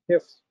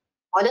 Yes.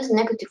 why does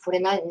negative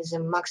 49 is a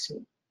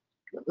maximum,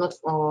 not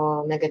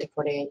negative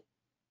 48?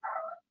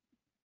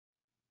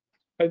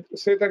 I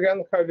say it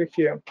again, how do you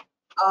hear?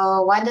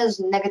 Why does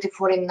negative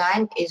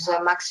 49 is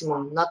a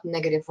maximum, not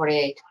negative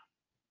 48?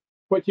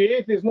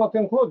 48 is not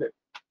included.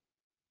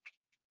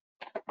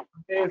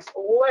 It's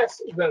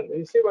less than,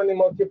 you see, when you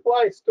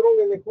multiply strong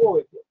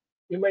inequality,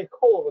 you make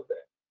whole over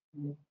there.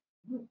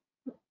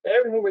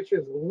 Everything which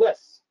is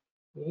less,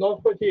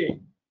 not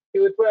 48.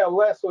 If it were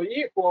less or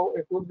equal,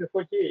 it would be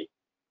 48.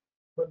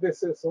 But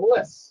this is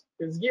less,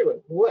 it's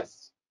given,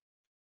 less.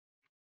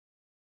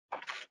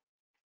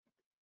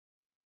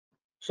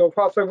 So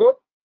far, so good.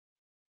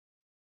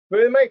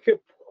 When you make a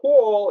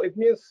whole, it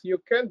means you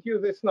can't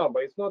use this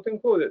number, it's not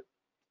included.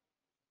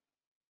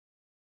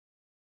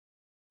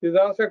 Did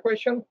that answer your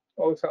question,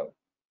 Alexander?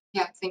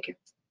 Yeah, thank you.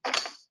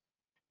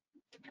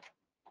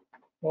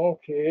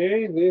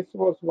 Okay, this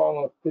was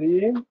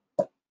 103.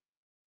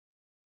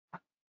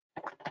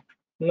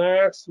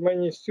 Next,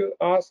 when you still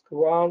ask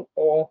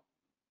 104.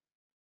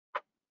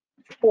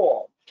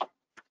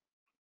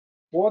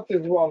 What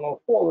is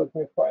 104? Let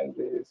me find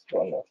this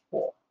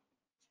 104.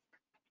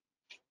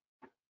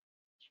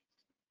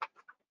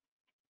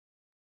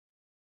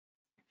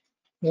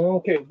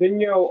 Okay,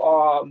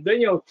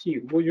 Daniel T,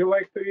 would you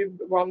like to read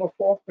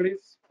 104,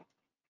 please?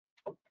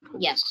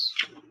 Yes.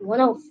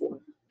 104.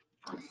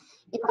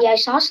 In the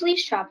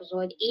isosceles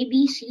trapezoid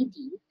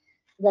ABCD,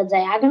 the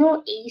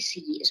diagonal AC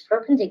is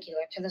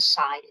perpendicular to the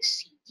side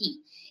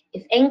CD.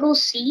 If angle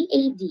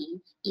CAD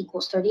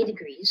equals 30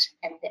 degrees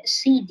and the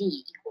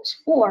CD equals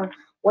 4,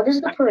 what is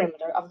the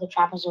perimeter of the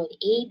trapezoid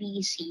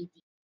ABCD?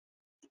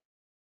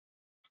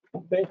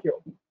 Thank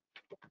you.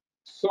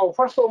 So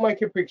first of all,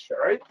 make a picture,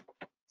 right?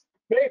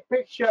 Make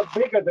picture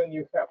bigger than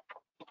you have.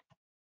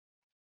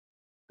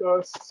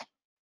 Because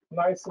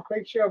nicer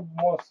picture,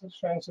 more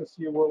chances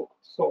you will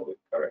solve it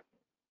correctly.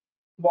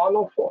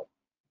 104.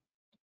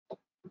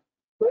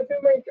 Let me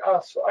make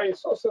us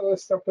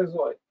isosceles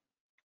trapezoid.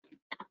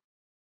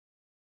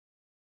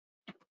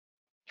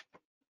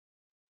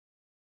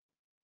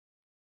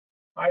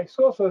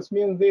 Isosceles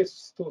means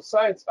these two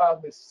sides are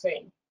the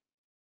same.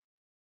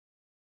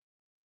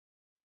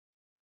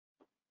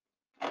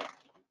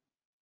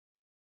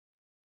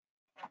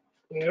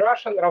 In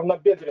Russian,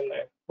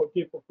 равнобедренная for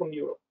people from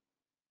Europe.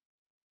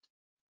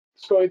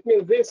 So it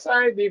means this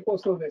side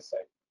equals to this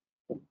side.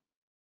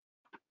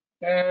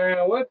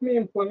 Let me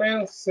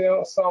implement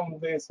some of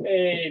this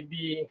A,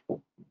 B,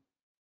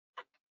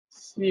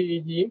 C,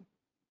 D.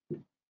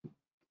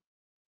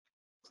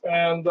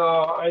 And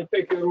I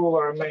take a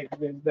ruler and make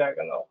this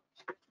diagonal.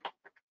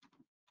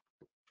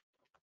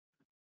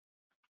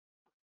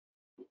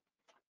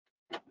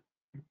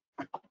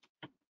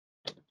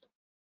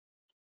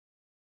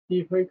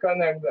 If we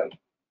connect them.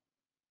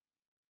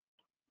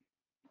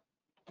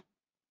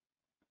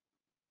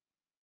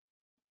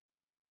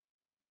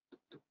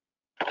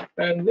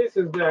 And this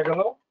is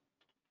diagonal.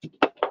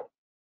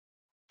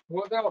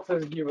 What else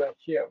is given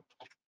here?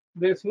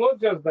 This is not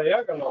just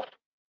diagonal.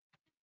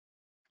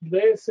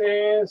 This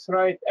is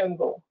right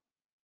angle.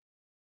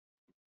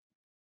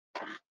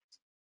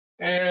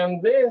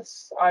 And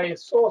this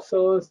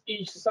isosceles,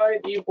 each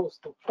side equals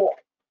to 4.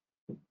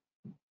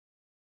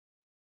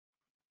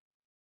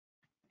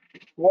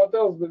 What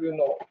else do we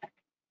know?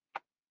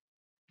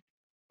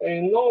 I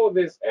know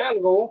this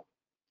angle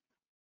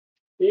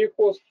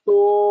equals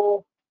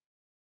to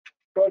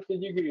 30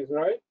 degrees,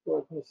 right?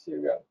 Let me see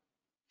again.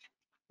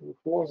 What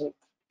was it?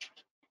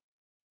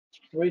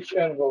 Which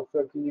angle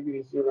 30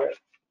 degrees you read?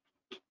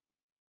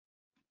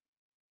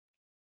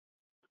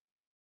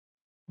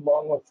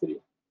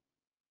 103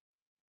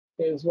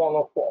 is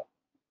 104.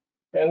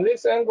 And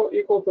this angle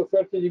equal to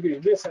 30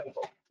 degrees, this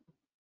angle.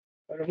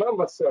 I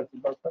remember 30,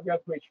 but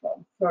forget which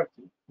one,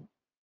 30.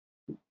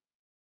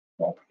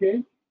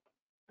 Okay.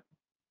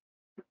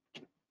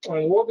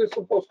 And what is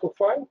supposed to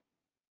find?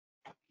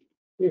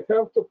 You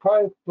have to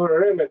find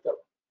perimeter.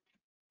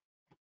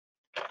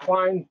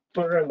 Find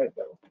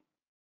perimeter.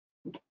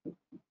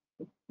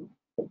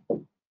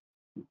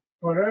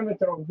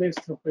 Perimeter of this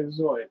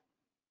trapezoid.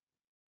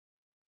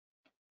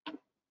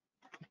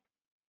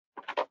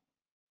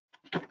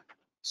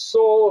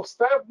 So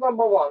step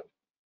number one.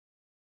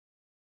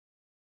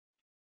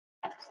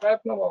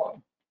 Step number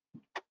one.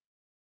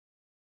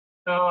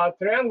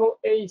 Triangle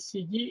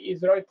ACD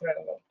is right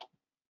triangle.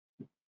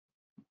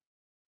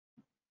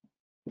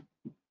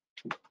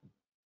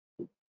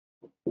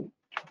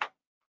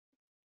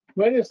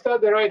 When you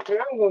study right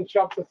triangle in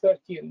chapter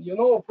 13, you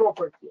know a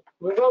property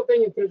without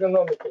any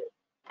trigonometry.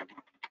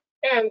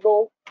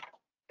 Angle,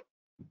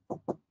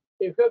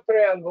 if you have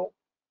triangle,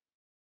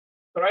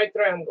 right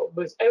triangle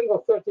with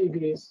angle 30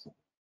 degrees,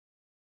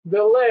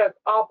 the leg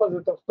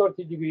opposite of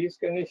 30 degrees,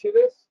 can you see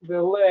this?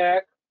 The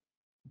leg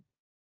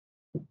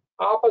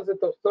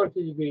opposite of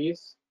 30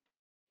 degrees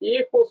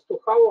equals to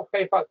half of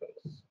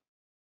hypotenuse.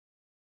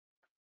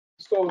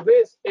 So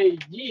this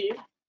AD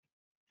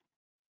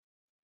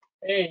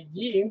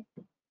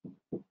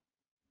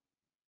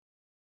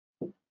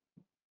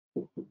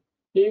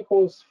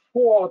equals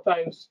 4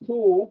 times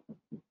 2,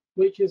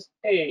 which is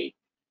 8.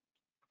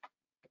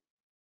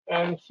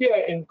 And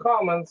here in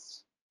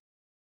comments,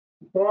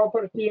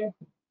 property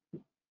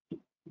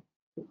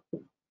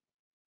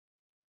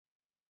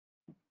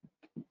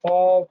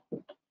of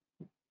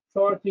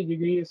 30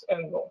 degrees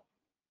angle.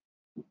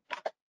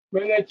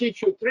 When I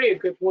teach you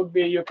trick, it would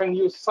be you can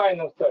use sine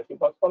of 30,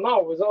 but for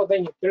now, without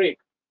any trick,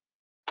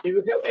 if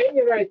you have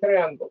any right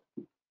triangle,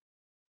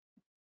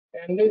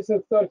 and this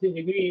is 30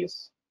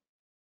 degrees,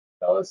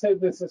 so let's say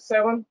this is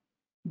 7,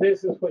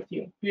 this is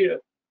 14,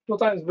 period, 2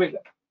 times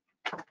bigger.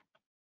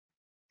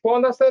 To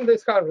understand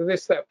this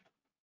step,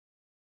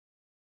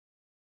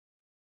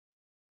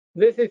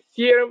 this is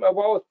theorem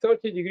about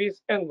 30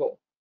 degrees angle.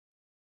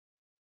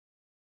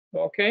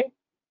 Okay?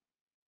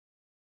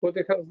 Put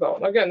the hands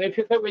down. Again, if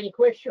you have any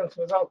questions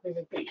without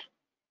hesitation.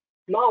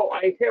 Now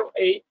I have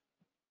 8,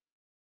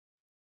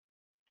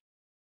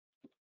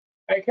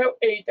 I have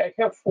 8, I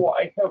have 4,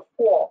 I have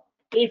 4.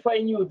 If I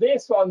knew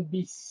this one,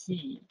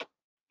 BC,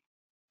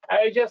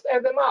 I just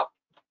add them up.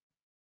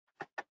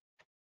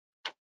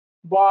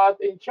 But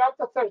in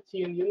chapter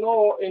 13, you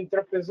know, in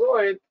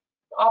trapezoid,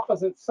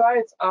 opposite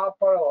sides are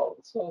parallel.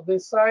 So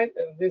this side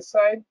and this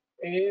side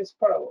is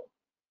parallel.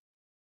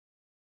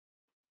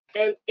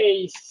 And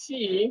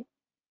AC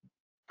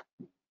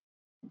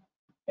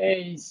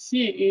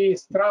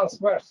is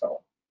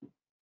transversal.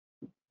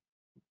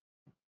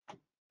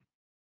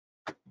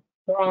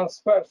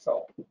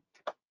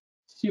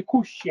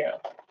 Secущая,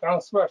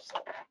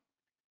 transversal.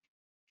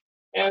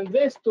 And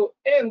these two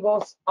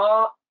angles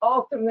are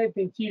alternate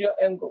interior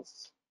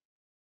angles.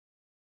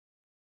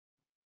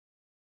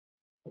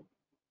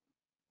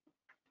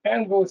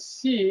 Angle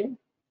C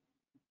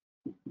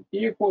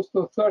equals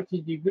to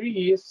 30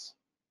 degrees,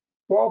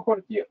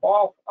 property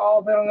of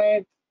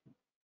alternate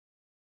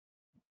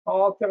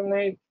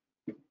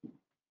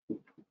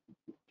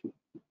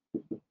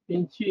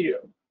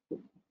interior.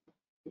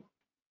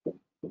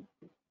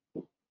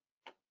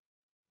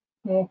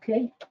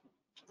 Okay.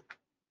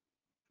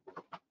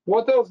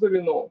 What else do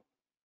we know?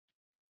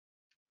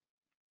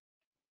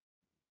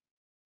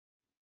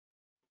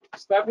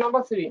 Step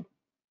number 3.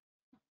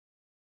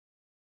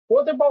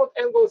 What about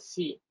angle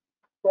C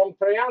from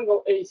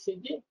triangle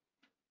ACD?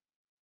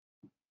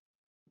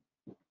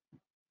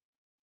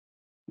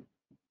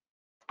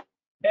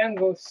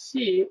 Angle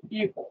C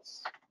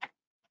equals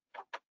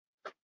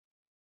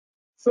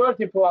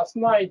 30 plus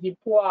 90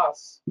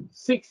 plus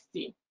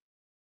 60.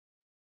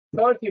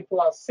 30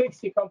 plus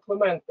 60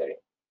 complementary.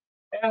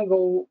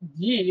 Angle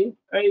D,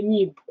 I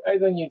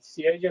don't need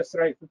C, I just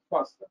write it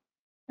faster.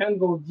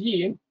 Angle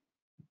D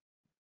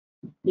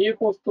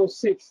equals to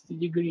 60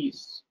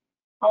 degrees.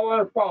 How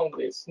I found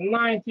this?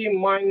 90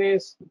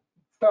 minus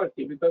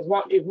 30, because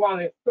if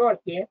one is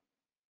 30,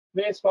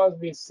 this must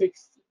be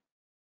 60.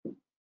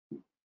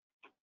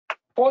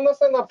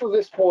 Understand up to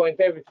this point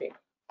everything.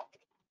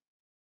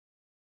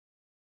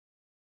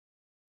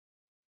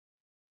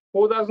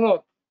 Who does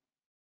not?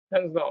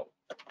 Hands down.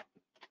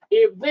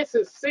 If this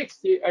is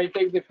 60, I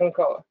take different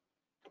color.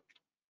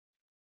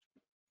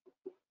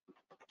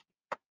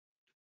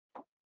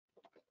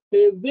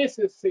 If this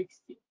is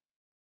 60,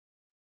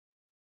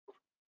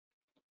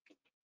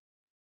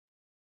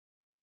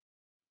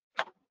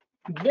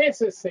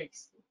 this is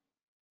 60.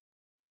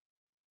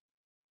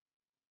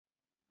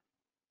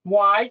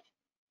 Why?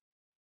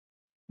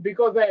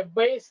 Because the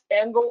base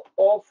angle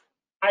of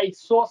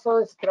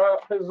isosceles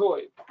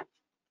trapezoid.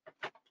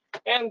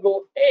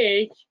 Angle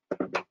H,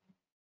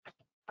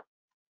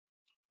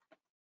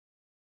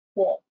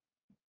 well,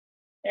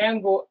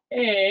 angle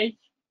H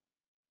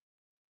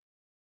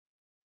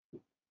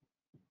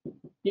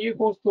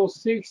equals to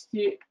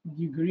 60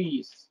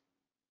 degrees.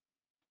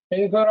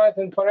 And you can write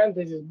in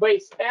parentheses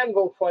base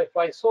angle for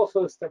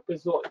isosceles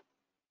trapezoid.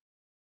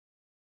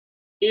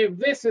 If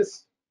this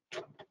is,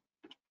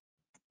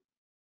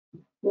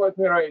 let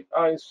me write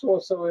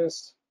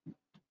isosceles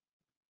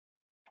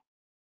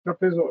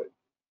trapezoid.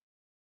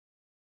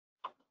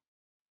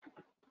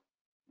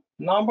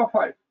 Number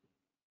 5.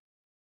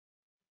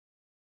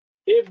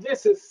 If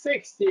this is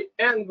 60,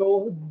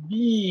 angle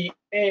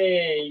BAC,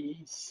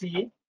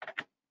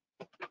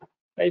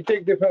 I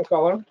take different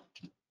color.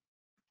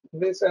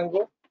 This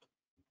angle.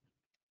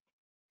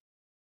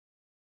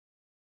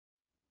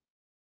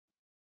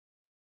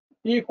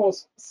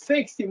 equals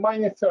 60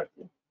 minus 30.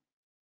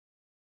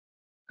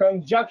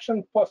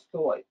 Conjunction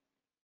postulate.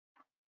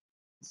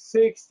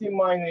 60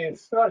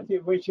 minus 30,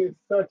 which is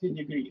 30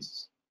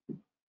 degrees.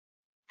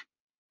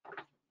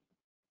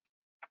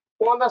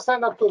 We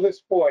understand up to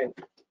this point.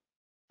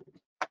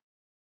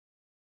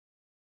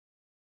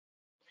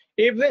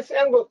 If this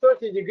angle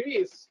 30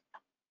 degrees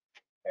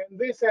and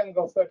this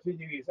angle 30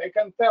 degrees, I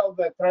can tell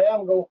that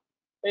triangle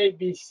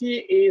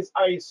ABC is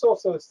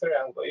isosceles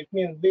triangle. It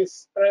means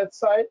this red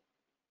side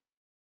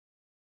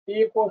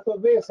equal to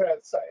this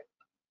red side.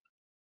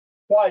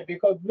 Why?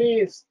 Because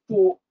these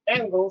two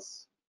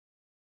angles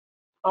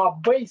are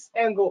base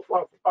angles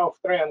of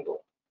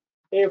triangle.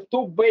 If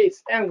two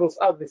base angles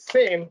are the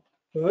same,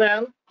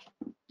 then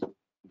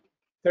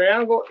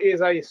triangle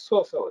is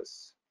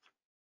isosceles.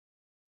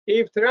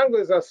 If triangle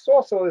is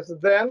isosceles,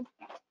 then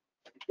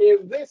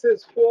if this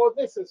is 4,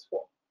 this is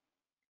 4.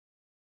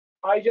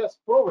 I just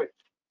prove it.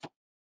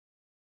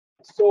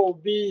 So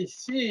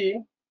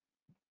BC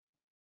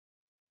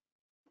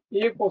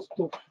equals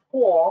to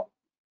 4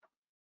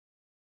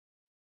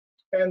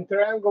 and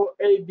triangle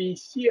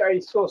ABC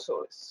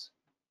isosceles.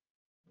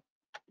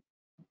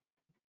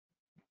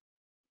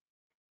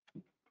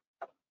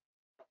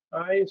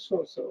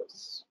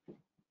 Isosceles.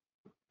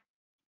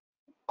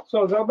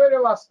 So the very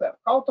last step,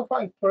 how to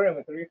find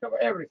perimeter? You have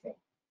everything.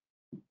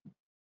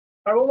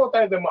 I will not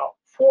add them up.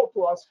 4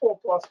 plus 4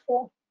 plus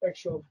 4,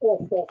 actually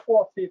 4, 4,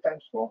 4, 3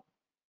 times 4,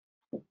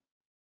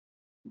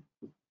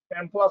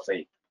 and plus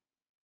 8.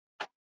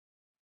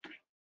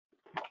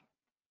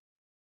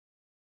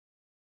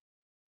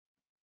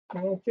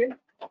 Okay.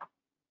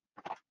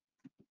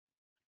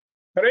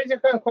 Raise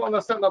your hand who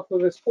understand up to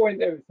this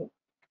point everything.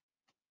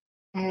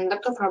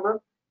 Dr. Farber,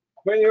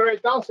 When you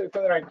write down, so you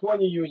can write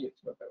 20 units,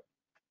 whatever.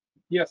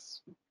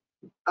 Yes.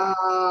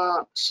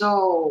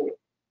 so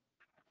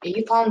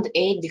you found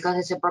 8 because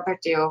it's a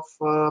property of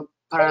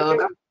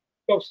parallelogram.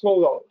 Stop,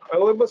 slow down. A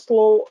little bit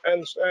slow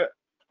and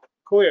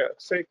clear.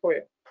 Say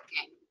clear.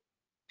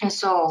 And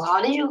so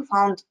how did you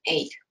found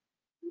 8?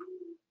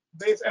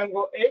 This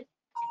angle 8.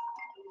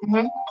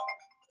 Mm-hmm.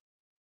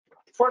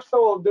 First of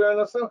all, do you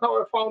understand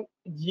how I found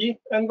D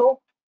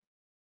angle?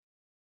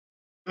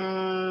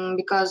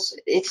 Because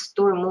it's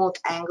two remote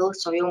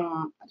angles, so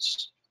you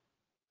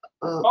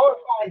How I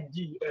found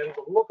D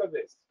angle? Look at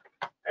this.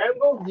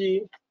 Angle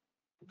D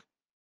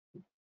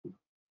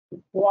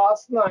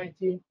plus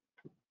 90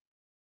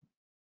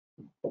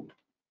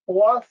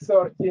 plus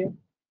 30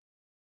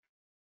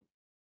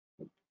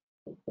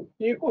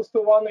 equals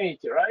to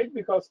 180, right?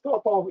 Because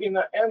total in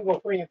an angle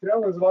of any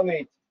triangle is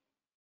 180.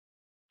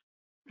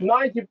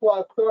 90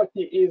 plus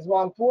 30 is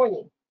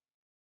 120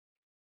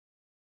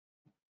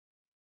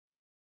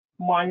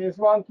 minus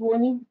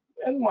 120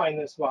 and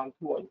minus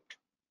 120.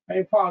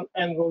 I found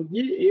angle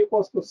D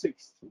equals to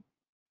 60.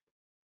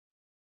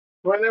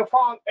 When I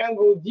found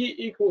angle D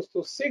equals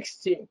to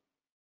 60,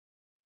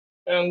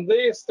 and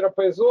this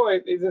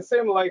trapezoid is the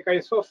same like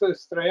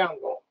isosceles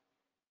triangle.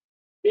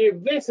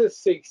 If this is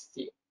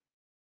 60,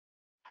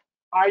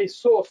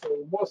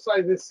 isosceles, both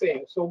sides the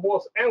same, so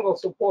both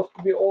angles supposed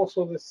to be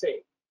also the same.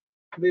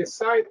 This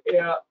side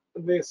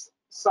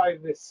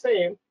the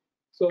same,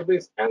 so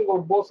this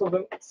angle, both of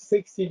them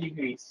 60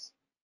 degrees.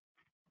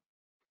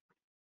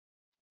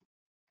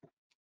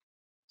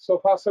 So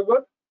far so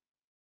good?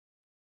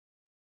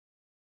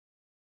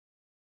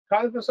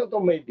 100%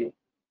 or maybe?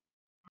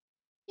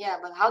 yeah,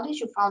 but how did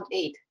you found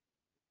 8?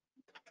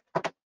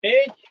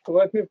 8,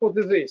 let me put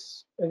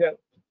this again.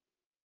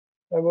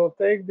 I will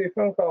take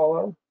different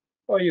color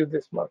or use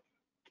this mark.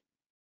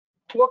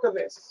 Look at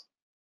this.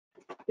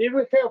 If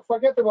we have,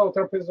 forget about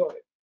trapezoid.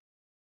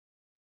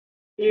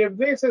 If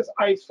this is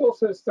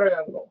isosceles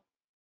triangle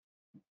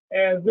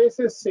and this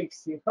is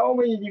 60, how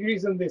many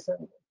degrees in this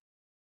angle?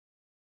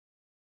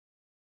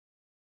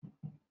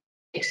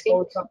 60?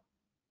 Oh,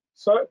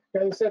 sorry,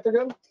 can you say it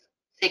again?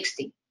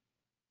 60.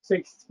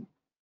 60.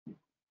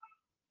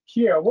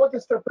 Here, what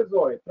is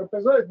trapezoid?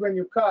 Trapezoid, when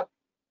you cut,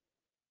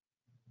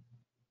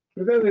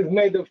 then is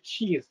made of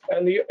cheese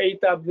and you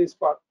ate up this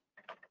part.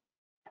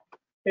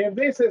 If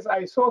this is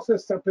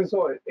isosceles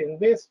trapezoid, and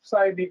this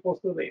side equals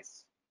to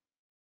this,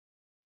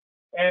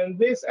 and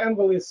this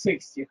angle is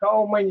 60,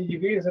 how many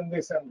degrees in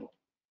this angle?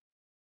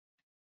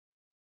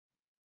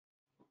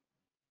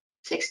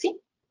 60?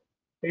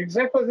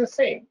 Exactly the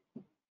same.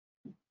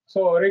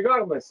 So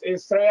regardless,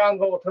 it's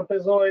triangle or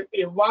trapezoid,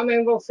 if one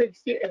angle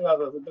 60,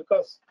 another,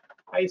 because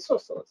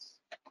isosceles.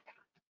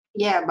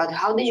 Yeah, but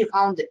how did you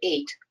found the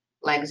 8?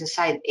 Like the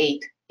side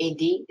 8.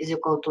 AD is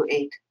equal to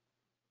 8.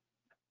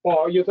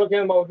 Oh, you're talking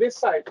about this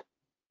side?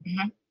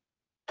 Mm-hmm.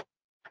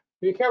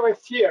 We have a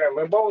theorem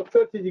about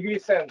 30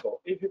 degrees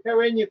angle. If you have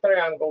any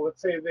triangle,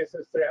 let's say this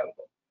is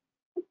triangle,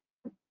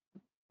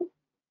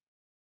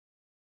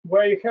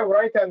 where you have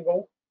right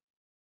angle,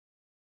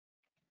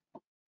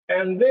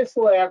 and this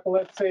leg,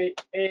 let's say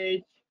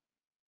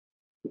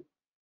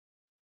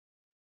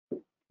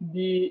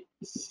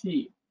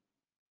HBC,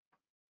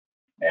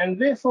 and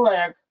this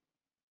leg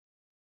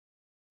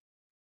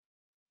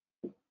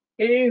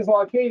is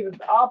located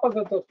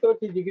opposite of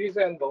 30 degrees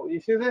angle. You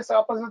see this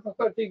opposite of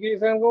 30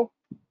 degrees angle?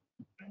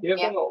 Yes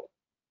Yeah. or no?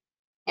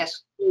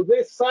 Yes. So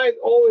this side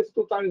always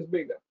 2 times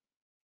bigger.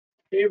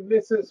 If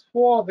this is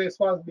 4, this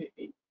must be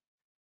 8.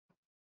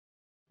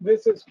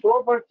 This is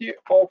property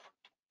of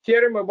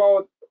theorem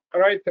about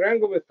right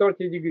triangle with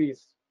 30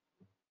 degrees.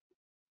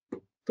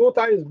 2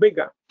 times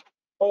bigger,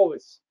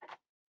 always.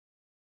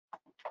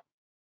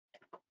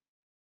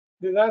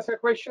 Did I answer a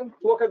question?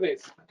 Look at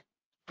this.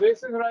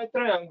 This is right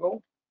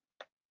triangle.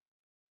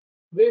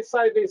 This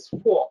side is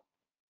 4.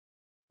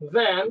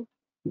 Then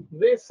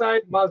this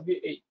side must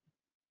be 8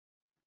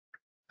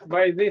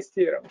 by this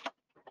theorem.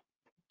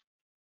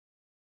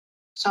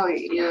 So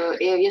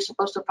you're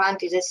supposed to find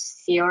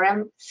this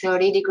theorem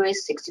 30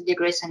 degrees, 60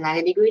 degrees, and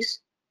 90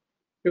 degrees.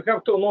 You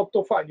have to not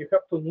to find, you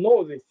have to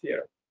know this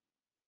theorem.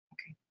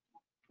 Okay.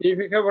 If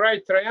you have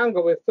right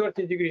triangle with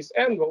 30 degrees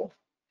angle,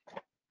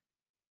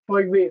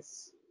 like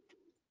this,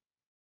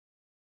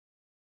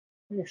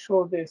 we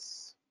show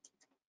this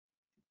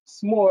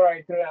small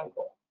right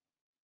triangle.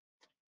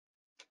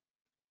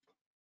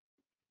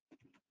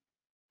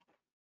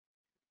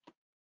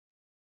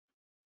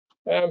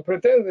 And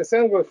pretend this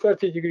angle is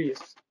 30 degrees.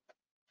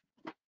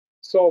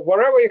 So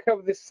wherever you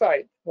have this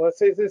side, let's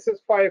say this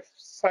is 5,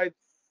 side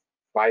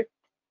 5,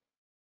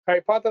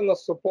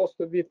 hypotenuse supposed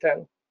to be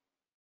 10.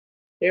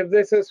 If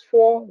this is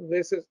 4,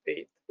 this is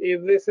 8.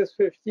 If this is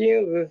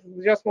 15, this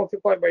just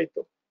multiply by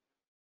 2.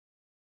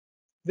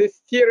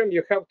 This theorem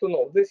you have to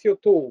know. This is your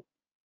tool.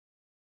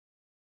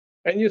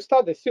 And you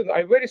study, student.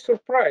 I'm very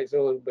surprised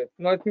a little bit.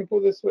 Let me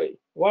put this way.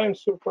 Why I'm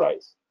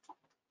surprised?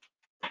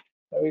 I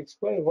will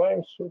explain why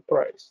I'm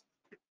surprised.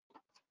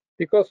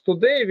 Because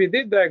today we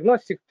did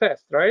diagnostic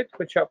test, right,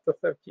 for chapter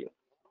 13.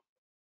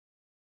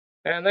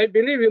 And I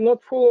believe you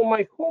not follow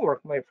my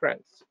homework, my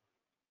friends.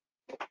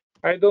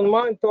 I don't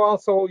mind to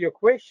answer all your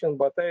questions,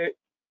 but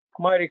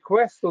my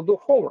request to do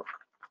homework.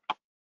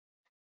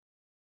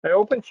 I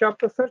open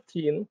chapter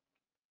 13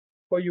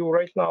 for you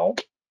right now.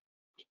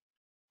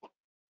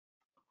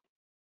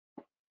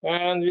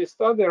 And we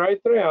study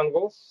right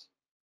triangles.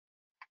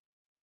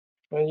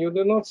 And you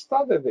do not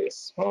study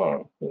this.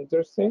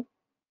 Interesting.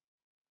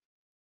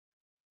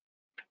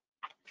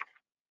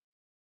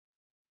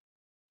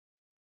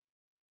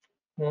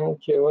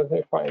 Okay, let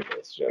me find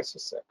this just a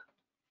sec.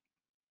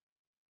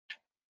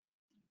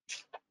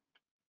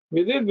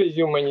 We did with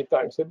you many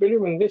times. I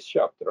believe in this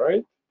chapter,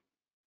 right?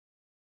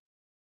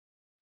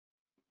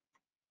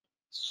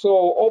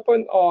 So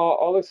open,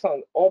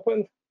 Alexander,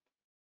 open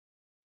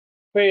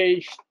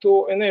page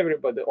 2, and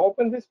everybody,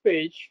 open this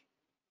page.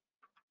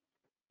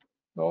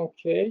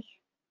 Okay.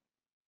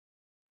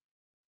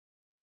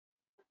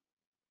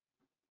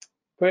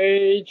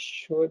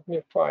 Page, let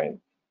me find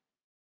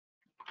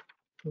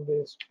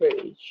this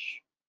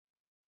page.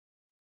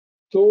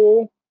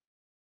 2.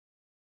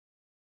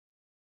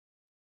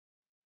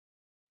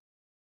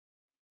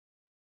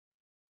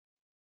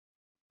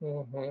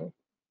 Mm-hmm.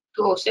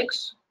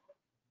 206.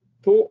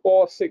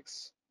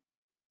 206.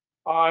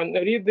 And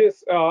read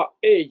this A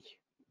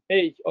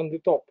on the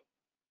top.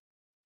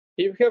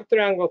 If you have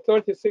triangle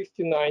 30,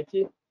 60,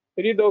 90,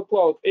 read out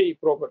loud A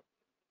proper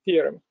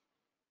theorem.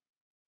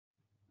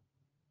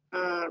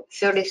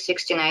 30,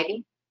 60,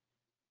 90.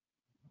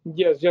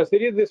 Yes, just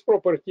read this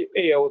property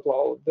A out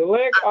loud. The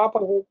leg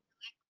opposite.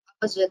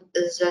 Opposite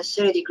the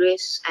 30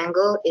 degrees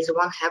angle is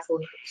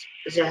 1/2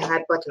 of the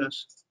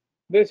hypotenuse.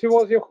 This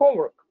was your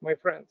homework, my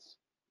friends.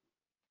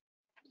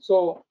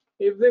 So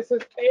if this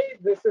is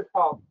 8, this is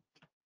half.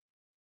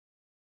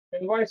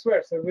 And vice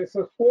versa. This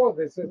is 4,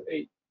 this is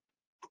 8.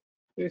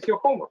 This is your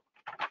homework.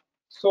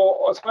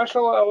 So a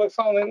special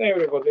Alexander and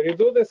everybody,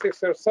 redo this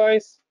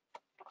exercise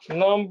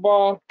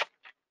number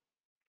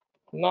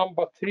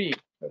 3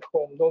 at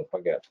home. Don't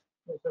forget.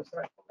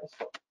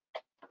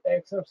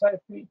 Exercise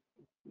 3.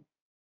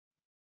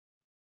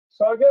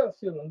 So again,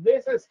 students,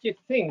 this is key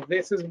thing.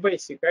 This is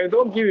basic. I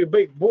don't give you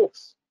big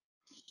books,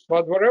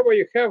 but whatever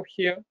you have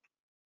here,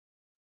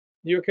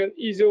 you can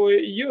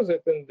easily use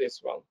it in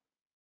this one.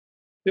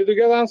 Did you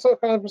get answer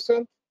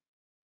 100%?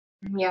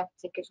 Yeah,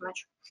 thank you so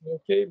much.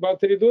 Okay,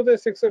 but redo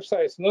this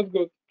exercise, not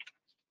good.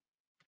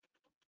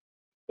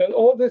 And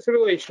all this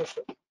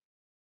relationship.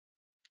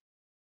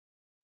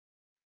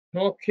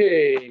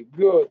 Okay,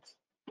 good.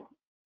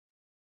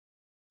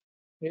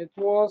 It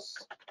was,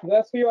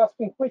 that's you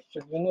asking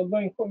questions. You're not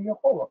doing from your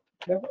homework.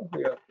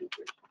 Definitely asking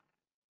questions.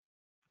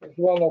 It's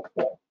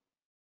 104.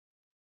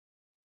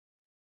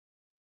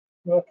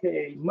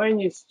 Okay,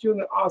 many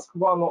students ask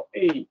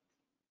 108.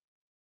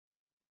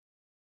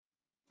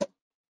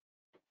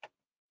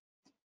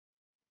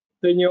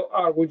 Daniel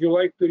R., would you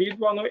like to read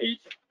 108?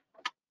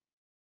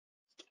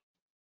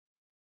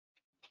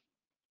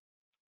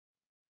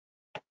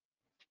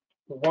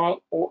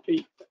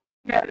 108.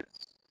 Yes.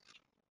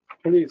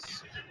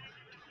 Please.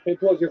 It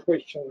was your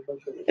question.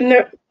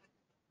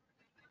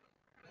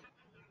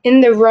 In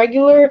the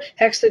regular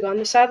hexagon,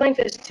 the side length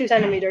is 2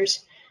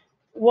 centimeters.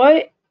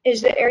 What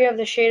is the area of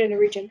the shade in the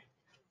region?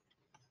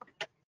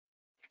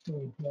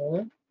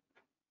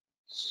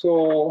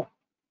 So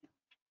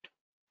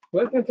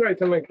Let me try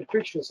to make a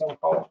picture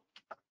somehow.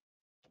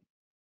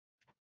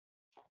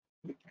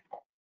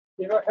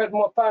 If I had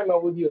more time, I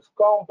would use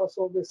compass,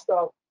 all this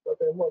stuff, but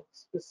I'm not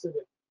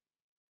specific.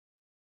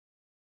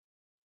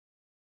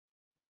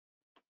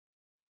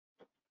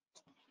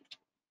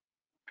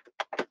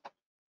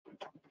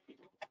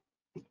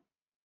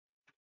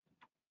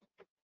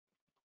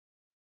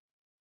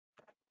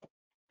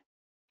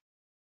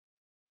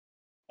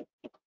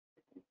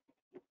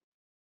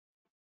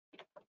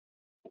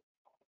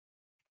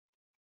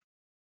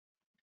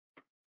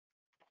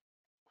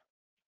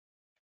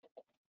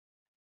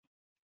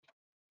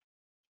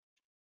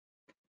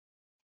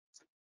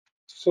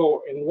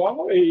 So in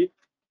 108,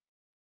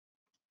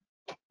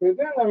 then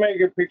I make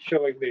a picture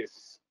like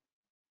this.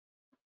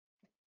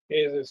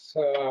 Is this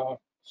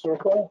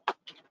circle?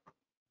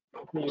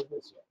 Use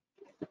this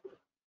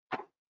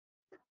one.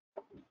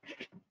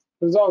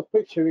 Without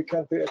picture, we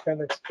can't I can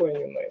explain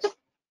you nicely.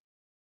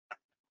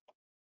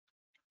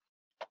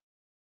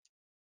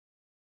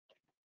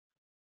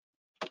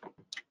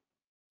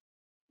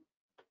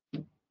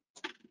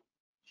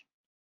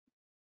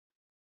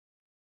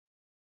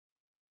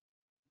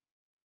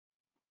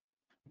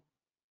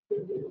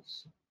 It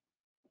is.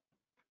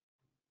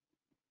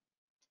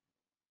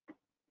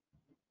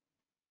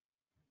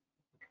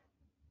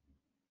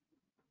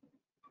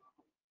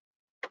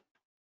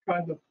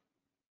 Kind of.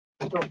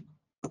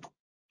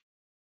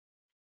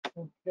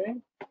 Okay.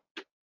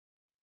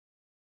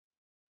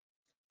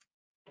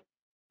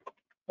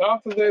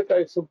 After that,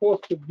 I'm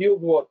supposed to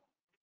build what?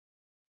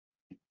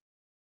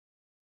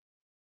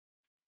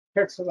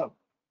 Hexagon.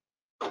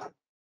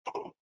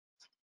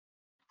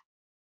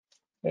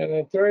 And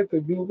I try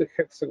to build a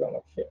hexagon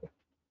up here.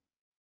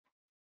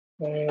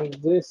 And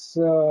this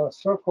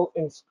circle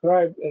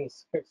inscribed in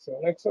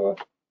hexagon. Actually,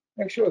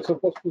 I'm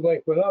supposed to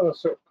make another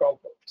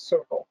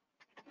circle.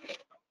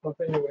 But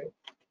anyway.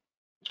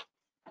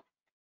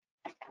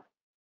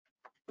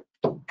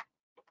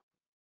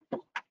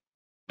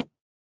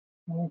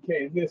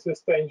 Okay, this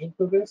is tangent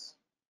to this.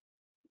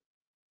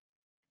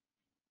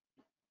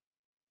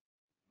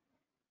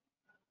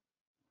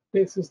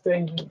 This is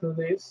tangent to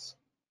this.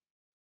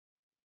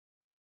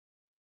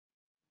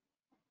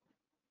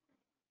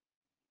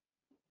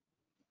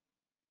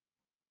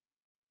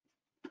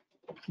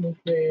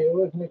 Okay,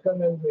 let me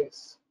connect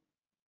this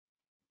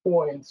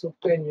points of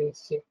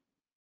tangency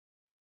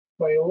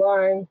by a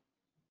line.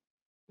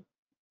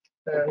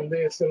 And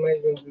this,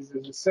 imagine this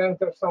is the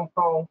center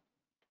somehow.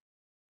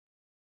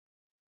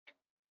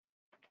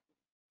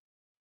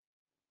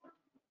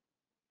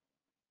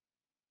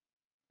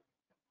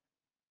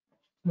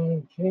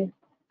 Okay.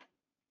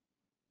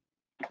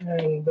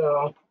 And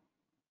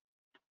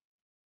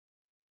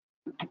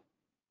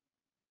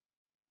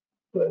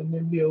let me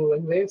build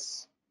like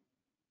this.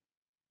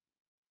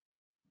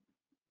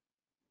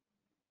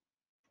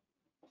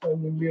 Let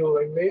me build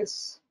like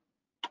this.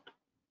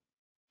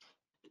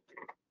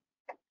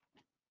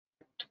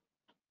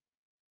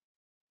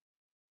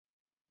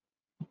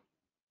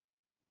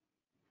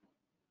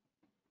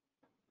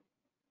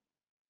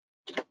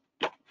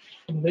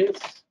 And this.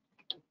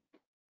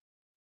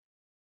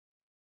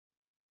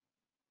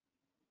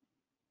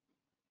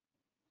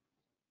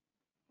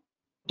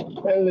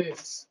 And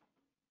this.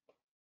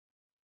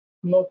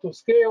 Not to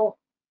scale.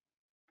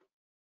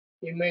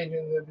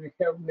 Imagine that we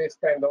have this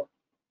kind of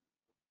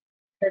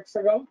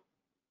hexagon.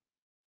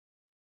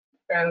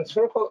 And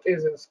circle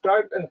is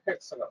inscribed in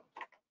hexagon.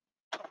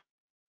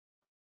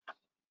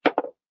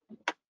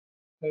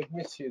 Let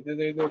me see,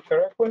 did I do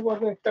correctly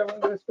what I have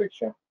in this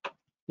picture?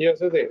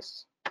 Yes, it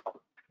is.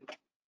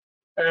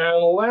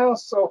 And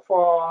length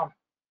of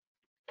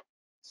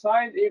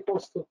side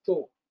equals to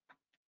 2.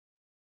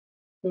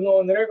 You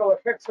know, in regular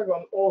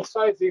hexagon, all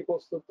sides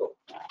equals to 2.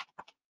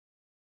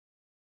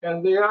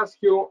 And they ask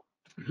you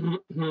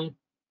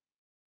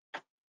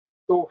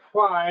to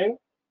find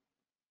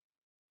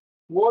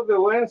what the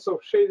length of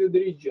shaded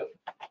region.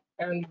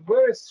 And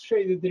where is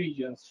shaded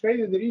region?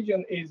 Shaded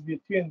region is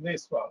between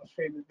this one,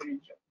 shaded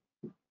region.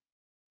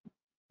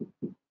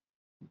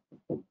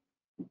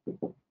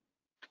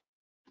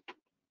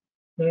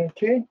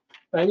 Okay,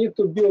 I need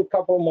to build a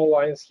couple more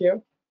lines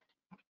here.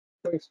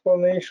 For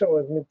explanation,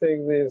 let me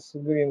take this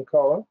green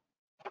color.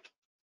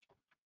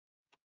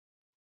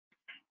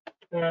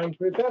 And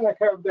pretend I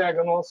have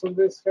diagonals of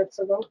this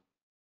hexagon.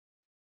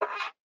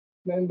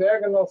 Then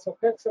diagonals of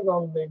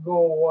hexagon, they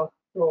go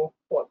through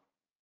what?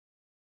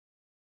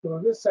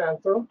 Through the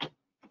center.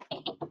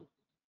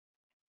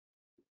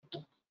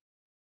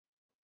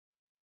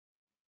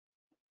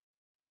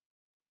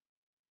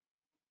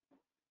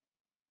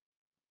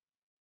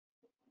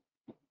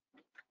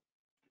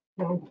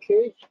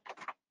 Okay.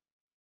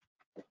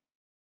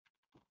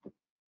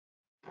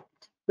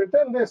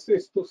 Pretend this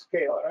is to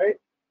scale, right?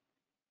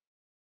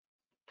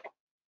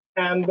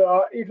 And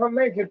if I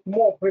make it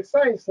more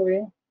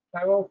precisely,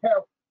 I will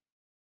have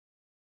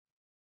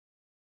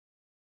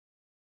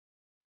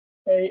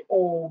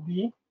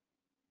AOB.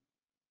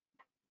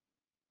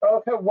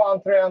 I'll have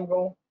one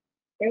triangle,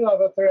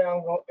 another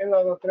triangle,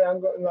 another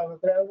triangle, another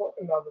triangle,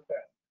 another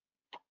triangle.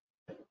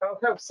 I'll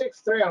have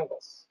 6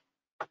 triangles.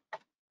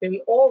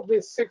 And all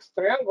these 6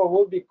 triangles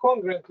will be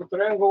congruent to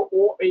triangle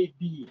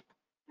OAB.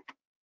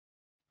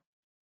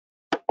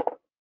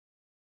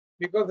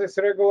 Because it's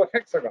a regular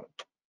hexagon.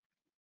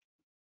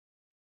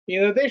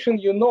 In addition,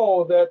 you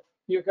know that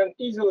you can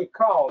easily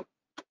count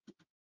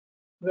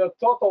the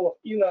total of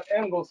inner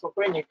angles of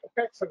any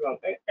hexagon,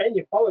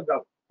 any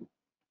polygon,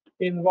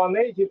 in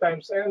 180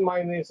 times n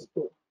minus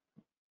 2.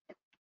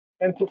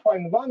 And to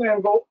find one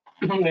angle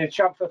in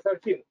chapter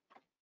 13,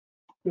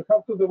 you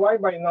have to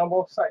divide by number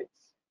of sides.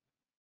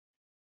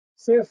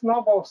 Since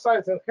number of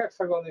sides in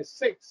hexagon is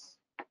 6,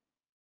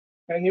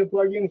 and you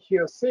plug in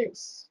here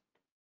 6,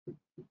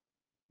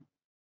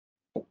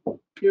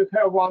 you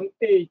have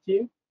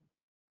 180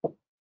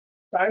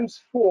 times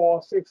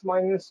 4, 6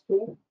 minus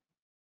 2,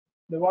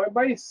 divide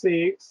by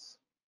 6,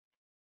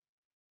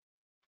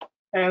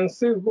 and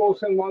 6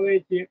 goes in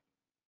 180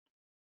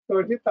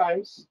 30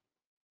 times.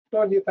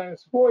 30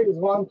 times 4 is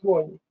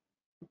 120.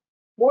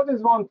 What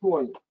is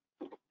 120?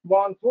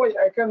 120,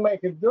 I can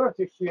make it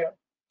dirty here,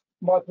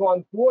 but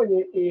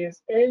 120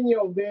 is any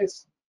of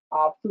this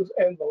obtuse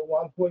angle,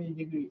 120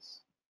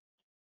 degrees.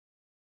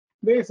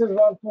 This is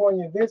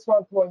 120, this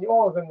 120,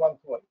 all of them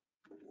 120.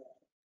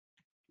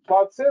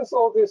 But since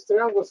all these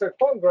triangles are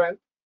congruent,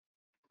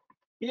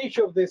 each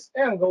of this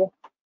angle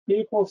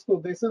equals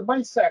to, this is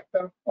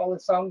bisector, only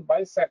some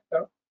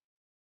bisector,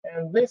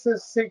 and this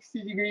is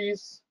 60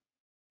 degrees,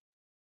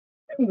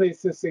 and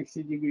this is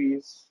 60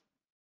 degrees.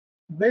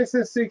 This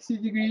is 60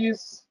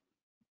 degrees,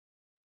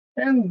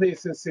 and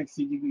this is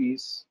 60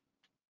 degrees,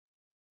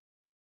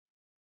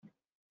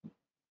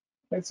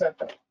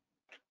 etc.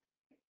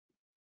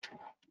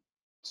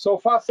 So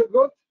far, so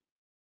good.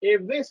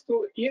 If these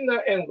two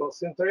inner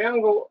angles in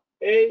triangle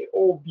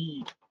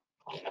AOB,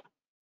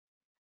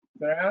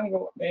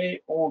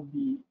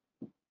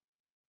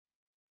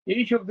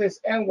 each of this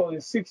angle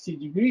is 60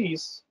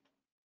 degrees,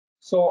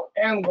 so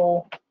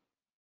angle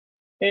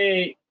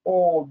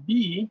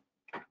AOB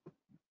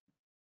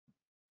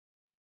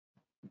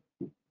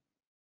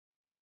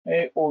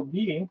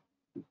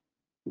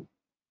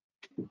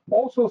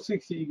also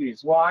 60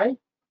 degrees. Why?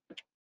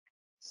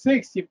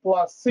 60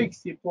 plus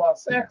x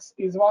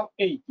is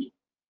 180.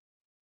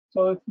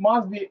 So it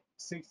must be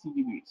 60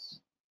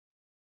 degrees.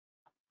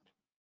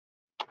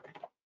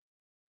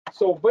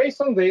 So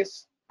based on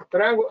this,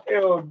 triangle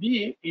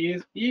AOB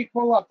is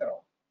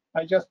equilateral.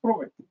 I just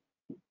proved it.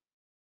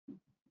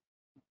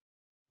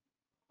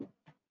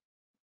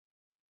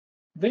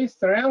 This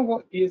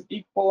triangle is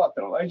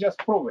equilateral. I just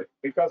proved it,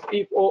 because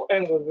if all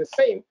angles are the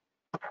same,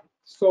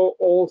 so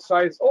all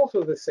sides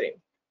also the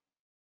same.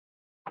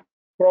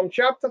 From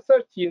chapter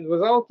 13,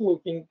 without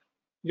looking,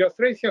 just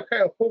raise your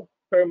hand who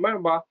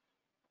remember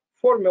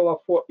formula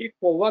for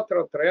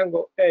equilateral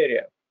triangle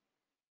area.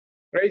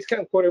 Raise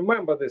hand who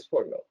remember this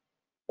formula.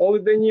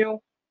 Only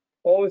Daniel?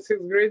 Only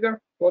 6th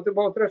grader? What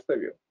about rest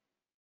of you?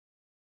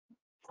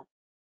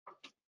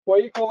 For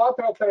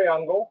equilateral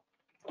triangle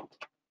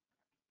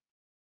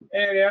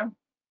area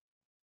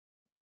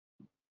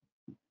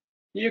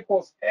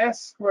equals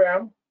s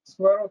squared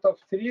square root of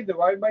 3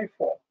 divided by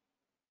 4.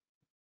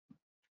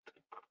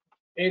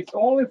 It's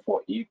only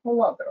for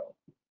equilateral.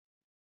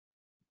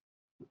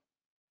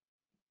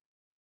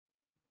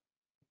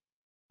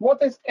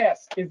 What is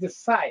s? Is the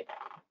side.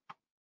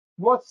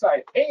 What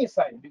side? Any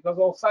side, because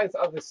all sides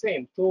are the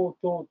same. 2,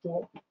 2,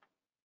 2.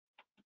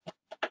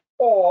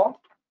 Or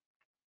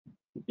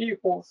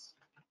equals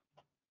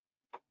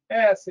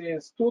s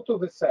is 2 to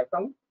the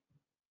second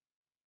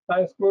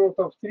times square root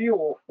of 3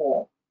 over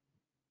 4.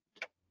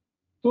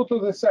 2 to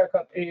the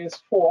second is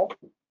 4.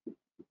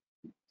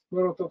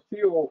 Square root of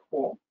 3 over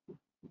 4.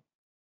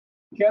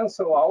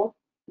 Cancel out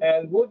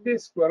and would be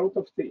square root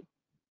of 3.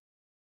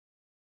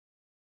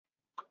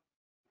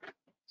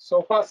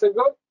 So far so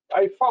good.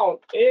 I found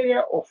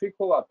area of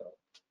equilateral.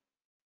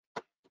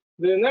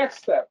 The next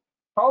step,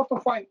 how to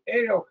find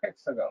area of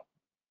hexagon.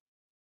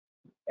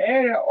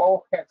 Area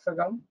of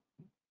hexagon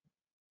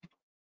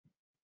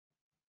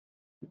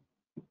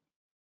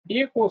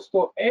equals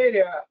to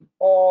area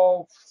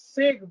of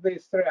 6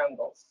 these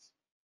triangles.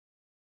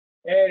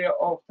 Area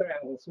of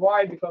triangles.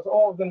 Why? Because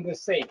all of them the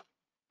same.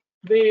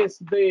 This,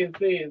 and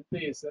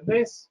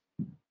this,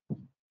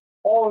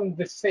 all of them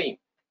the same.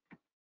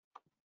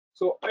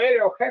 So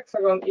area of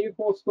hexagon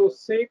equals to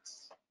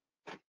 6,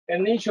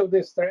 and each of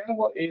this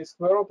triangle is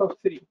square root of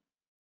 3.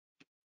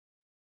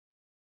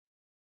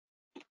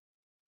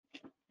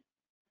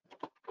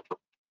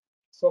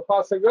 So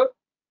far so good.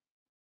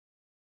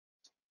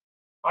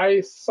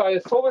 I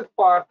solved it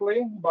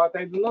partly, but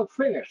I did not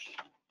finish.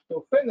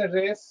 To finish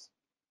this,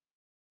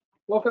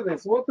 look at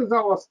this. What is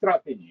our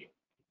strategy?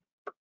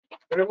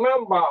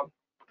 Remember,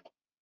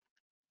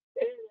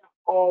 area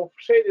of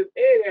shaded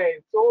area,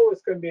 it's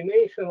always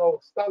combination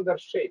of standard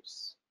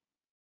shapes.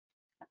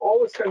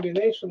 Always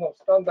combination of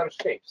standard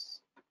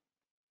shapes.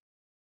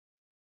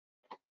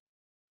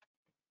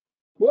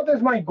 What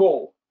is my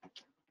goal?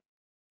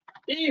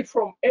 If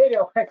from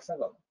area of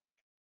hexagon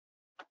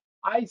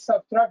I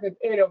subtracted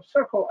area of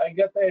circle, I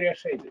get area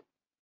shaded.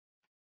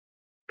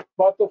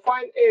 But to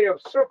find area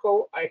of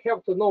circle, I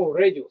have to know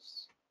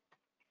radius.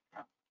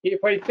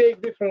 If I take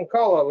different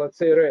color, let's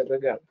say red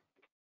again.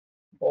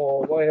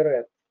 Oh, why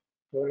red?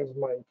 Where is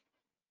my?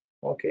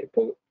 Okay,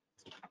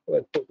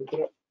 let's put it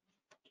red.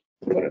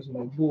 Where is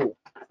my blue?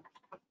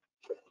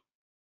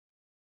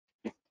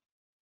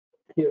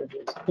 Here it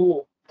is,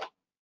 blue.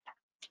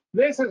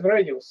 This is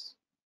radius.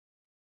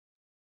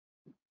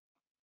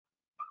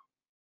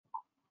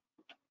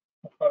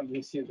 How do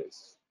you see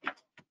this?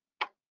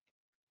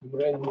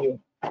 Brand new.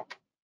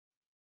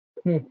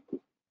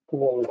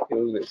 Quality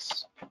of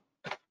this.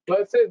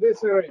 Let's say this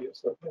is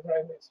radius. Let me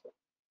try this one.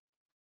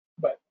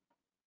 But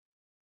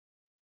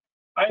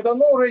I don't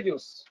know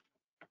radius.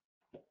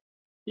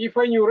 If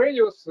I knew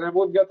radius, I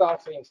would get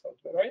answer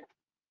instantly, right?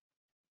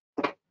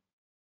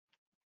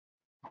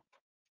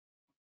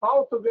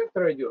 How to get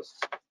radius?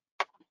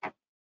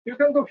 You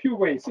can do a few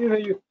ways. Either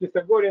use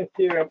Pythagorean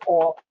theorem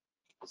or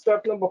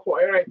step number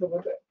 4. I write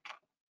over there.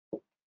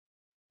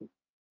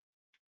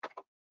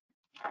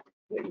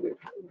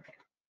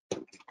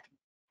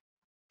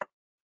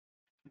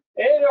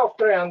 Area of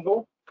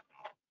triangle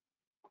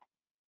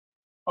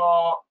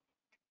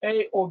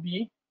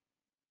AOB.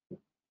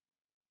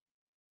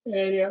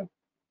 Area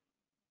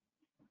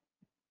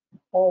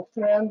of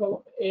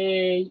triangle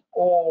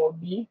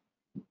AOB.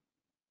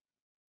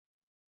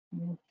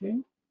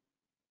 Okay.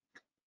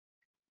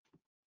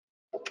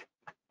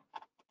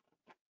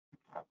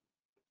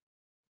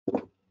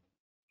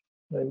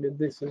 Maybe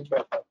this is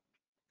better.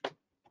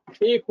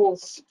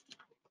 Equals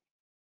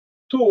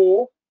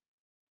 2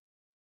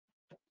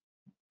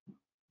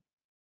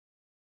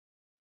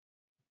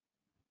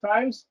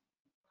 times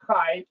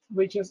height,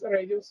 which is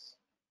radius,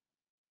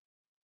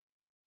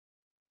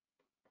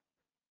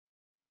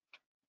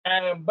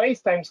 and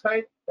base times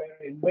height,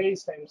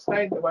 base times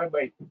height divided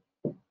by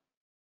 2.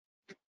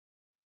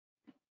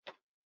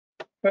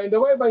 And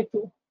divide by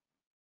 2.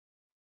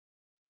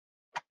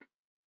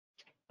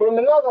 From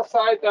another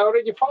side, I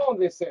already found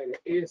this area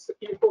is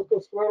equal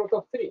to square root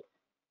of 3.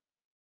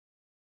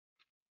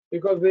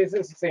 Because this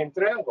is the same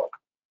triangle.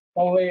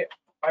 Only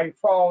I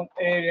found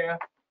area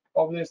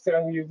of this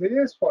triangle using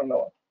this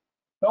formula.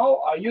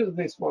 Now I use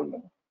this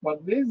formula.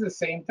 But this is the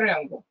same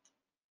triangle.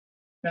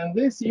 And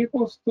this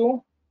equals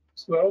to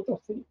square root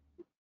of 3.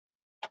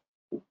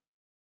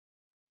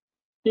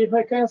 If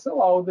I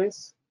cancel out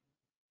this,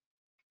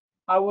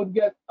 I would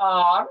get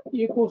r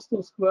equals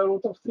to square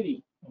root of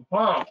 3.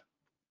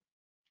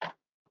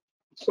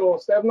 So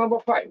step number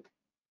 5.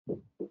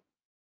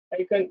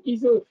 I can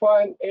easily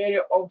find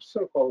area of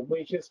circle,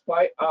 which is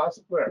pi r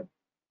squared,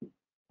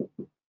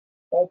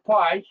 or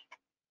pi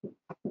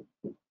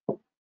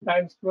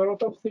times square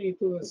root of 3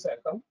 to the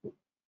second,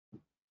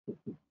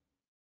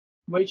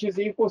 which is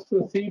equals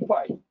to 3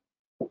 pi.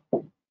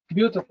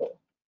 Beautiful.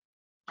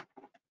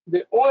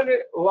 The only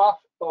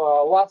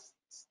last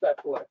step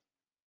left.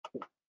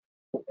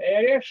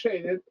 Area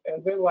shaded,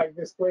 and then like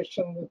this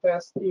question, the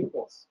test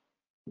equals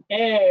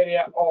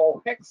area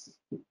of hex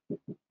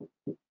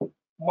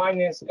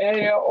minus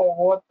area of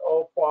what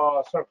of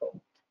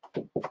circle.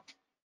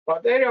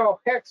 But area of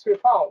hex we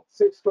found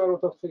 6 square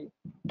root of 3.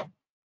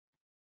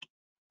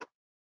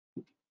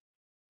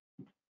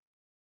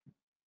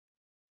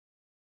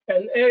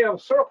 And area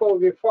of circle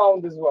we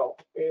found as well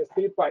is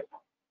 3 pi.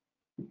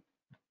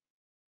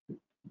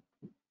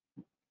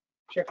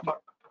 Check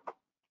mark.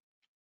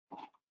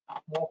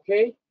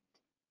 Okay.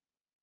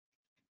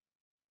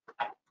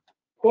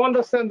 Who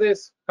understand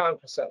this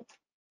 100%?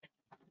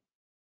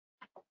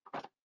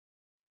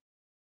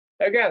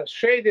 Again,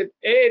 shaded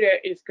area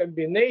is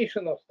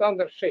combination of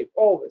standard shape,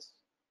 always.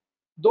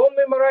 Don't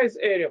memorize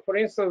area. For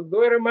instance, do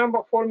you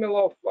remember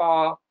formula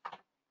of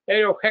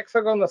area of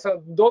hexagon?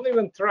 Don't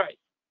even try.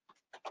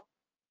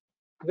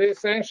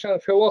 This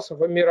ancient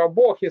philosopher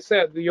Mirabeau, he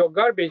said, your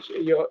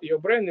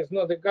brain is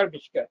not a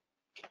garbage can.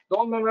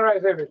 Don't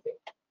memorize everything.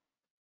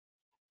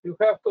 You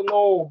have to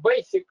know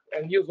basic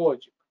and use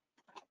logic.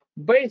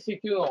 Basic,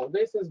 you know,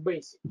 this is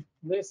basic.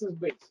 This is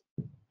basic.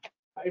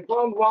 I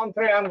found one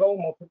triangle,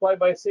 multiply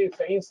by 6,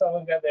 I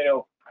instantly get area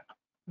of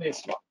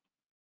this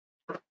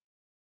one.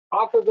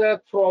 After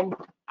that, from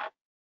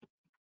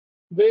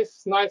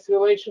this nice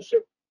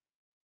relationship,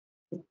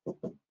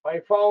 I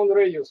found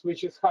radius,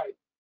 which is height.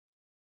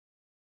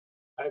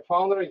 I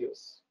found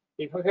radius.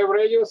 If I have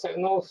radius, I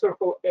know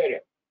circle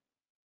area.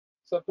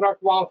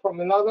 Subtract one from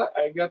another,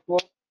 I get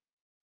what?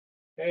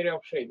 Area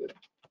of shaded.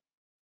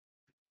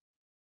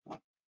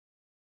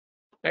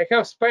 I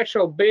have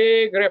special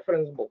big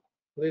reference book,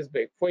 this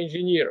big, for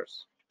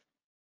engineers.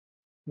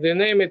 They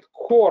name it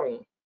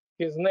Korn.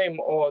 His name,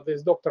 or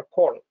this Dr.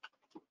 Korn,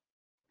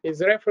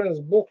 is reference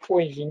book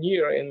for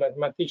engineer and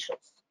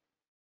mathematicians.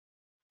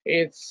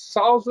 It's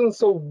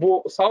thousands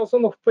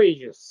of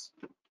pages,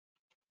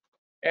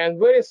 and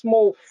very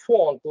small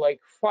font, like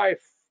 5,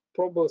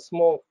 probably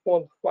small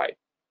font 5.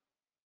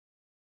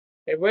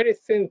 A very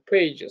thin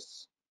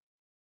pages.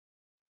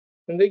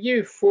 And they give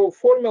you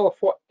formula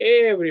for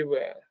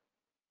everywhere.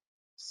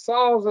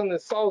 Thousands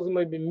and thousands,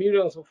 maybe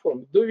millions of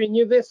formulas. Do we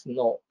need this?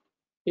 No.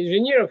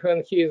 Engineer,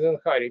 when he is in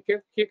a hurry,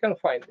 he can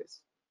find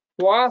this.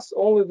 To us,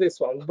 only this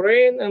one,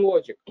 brain and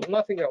logic,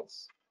 nothing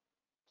else.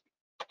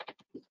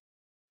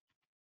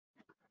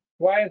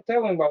 Why I'm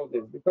telling about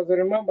this? Because I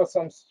remember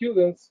some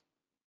students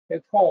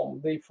at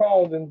home, they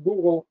found in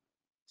Google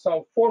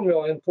some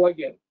formula and plug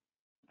in.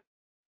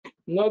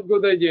 Not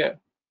good idea.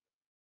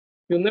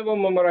 You never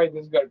memorize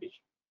this garbage.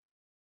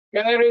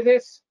 Can I read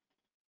this?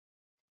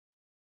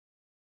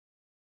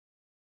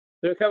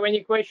 Do you have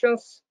any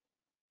questions?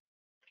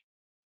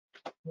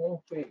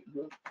 Okay,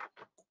 good.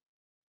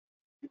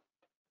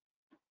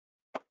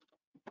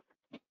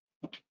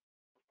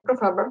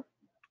 Farber.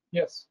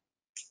 Yes.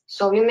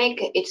 So we make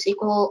its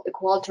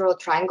equilateral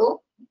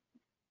triangle.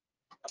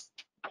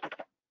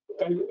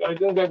 I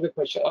don't get the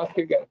question. Ask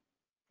again.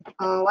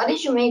 Why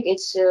did you make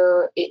its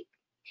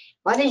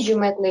why did you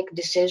make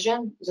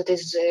decision that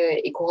is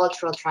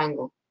equilateral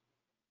triangle?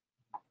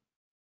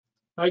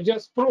 I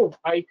just proved.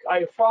 I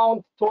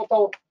found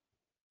total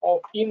of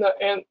inner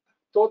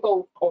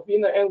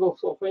angles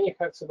of any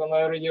hexagon.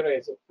 I already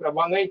raised it from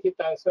 180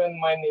 times n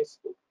minus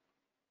 2.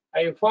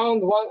 I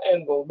found one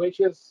angle which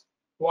is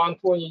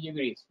 120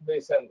 degrees.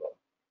 This angle.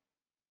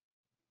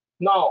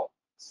 Now,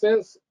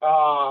 since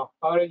I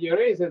already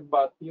raised it,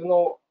 but you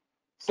know,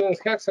 since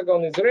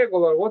hexagon is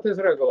regular, what is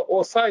regular?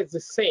 All sides the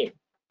same.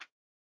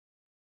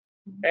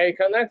 I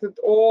connected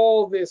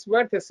all these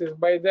vertices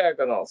by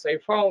diagonals. I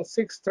found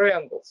 6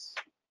 triangles.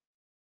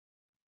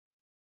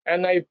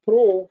 And I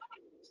proved,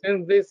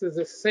 since this is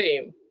the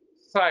same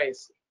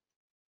size,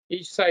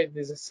 each side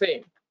is the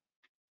same,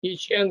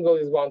 each angle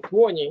is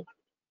 120,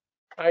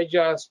 I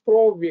just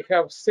proved we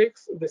have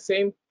 6 the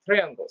same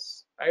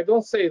triangles. I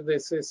don't say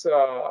this is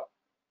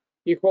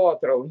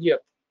equilateral yet.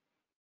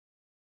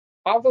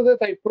 After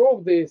that, I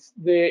proved this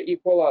the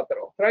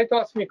equilateral. Try to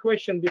ask me a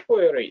question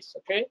before I raise,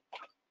 okay?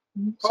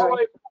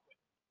 Sorry.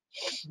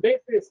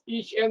 This is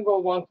each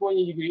angle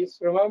 120 degrees.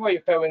 Remember,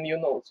 you have in your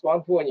notes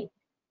 120.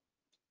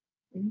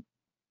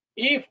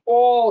 If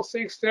all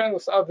 6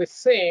 triangles are the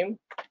same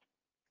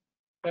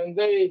and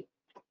they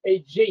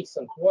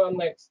adjacent, one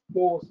next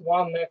to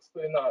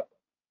another.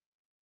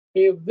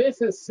 If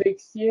this is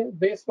 60,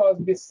 this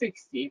must be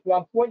 60. If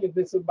 120,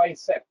 this is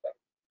bisector.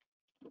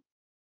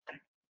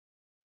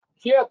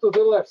 Here to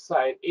the left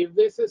side, if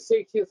this is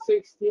 60,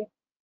 60,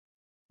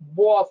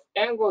 both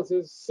angles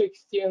is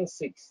 60 and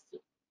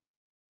 60.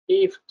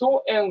 If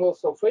 2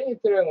 angles of any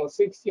triangle,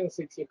 60 and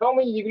 60, how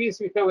many degrees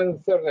we have in the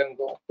third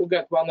angle to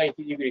get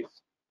 180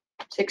 degrees?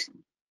 60.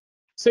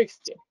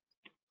 60.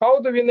 How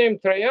do we name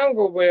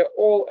triangle where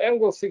all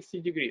angles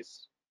 60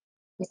 degrees?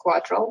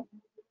 Equilateral.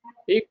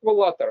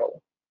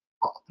 Equilateral.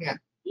 Oh, yeah.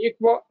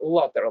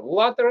 Equilateral.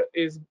 Lateral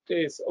is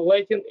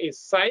Latin is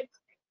side.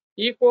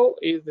 Equal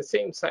is the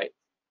same side.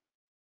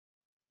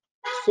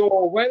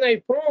 So when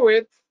I prove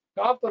it,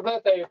 after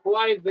that I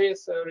apply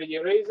this, I already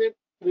erase it,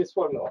 this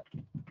formula.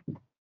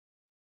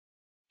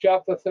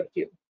 Chapter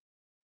 13.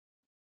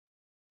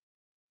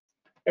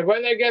 And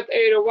when I get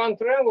area of one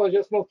triangle, I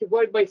just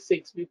multiply by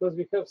 6 because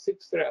we have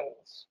 6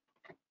 triangles.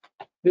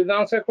 Did I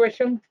answer your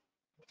question?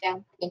 Yeah,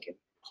 thank you.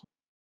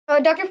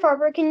 Dr.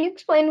 Farber, can you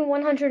explain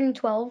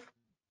 112?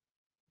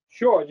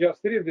 Sure,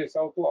 just read this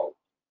out loud.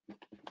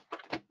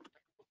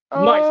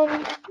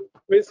 Nice.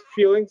 With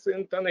feelings,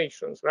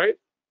 intonations, right?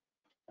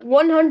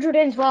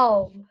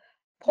 112.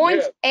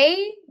 Points Yes.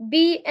 A,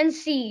 B, and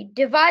C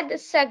divide the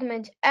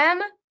segment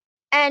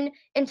MN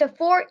into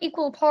 4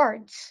 equal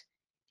parts.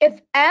 If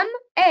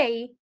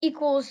MA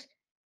equals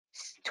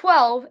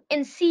 12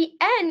 and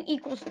CN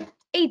equals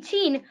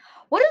 18,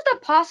 what is the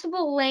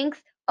possible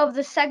length of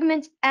the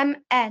segment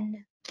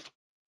MN?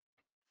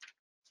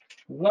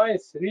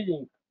 Nice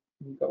reading,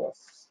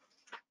 Nicholas.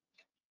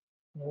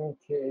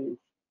 Okay.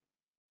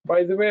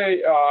 By the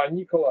way,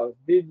 Nicholas,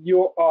 did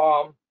you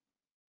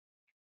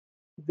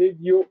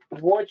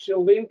watch a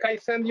link I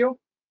sent you?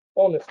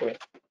 Honestly,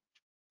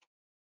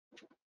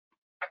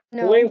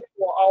 No. link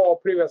for our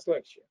previous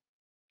lecture.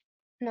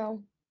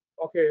 No.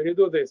 Okay,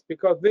 redo this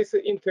because this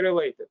is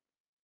interrelated.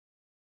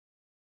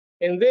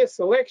 In this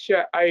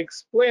lecture, I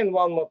explained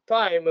one more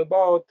time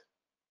about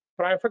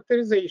prime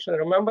factorization.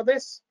 Remember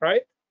this,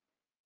 right?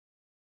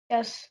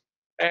 Yes.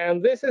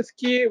 And this is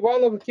key,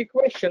 one of the key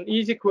questions,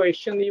 easy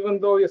question, even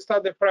though you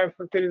study prime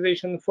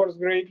factorization in 4th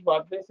grade,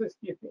 but this is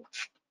key thing.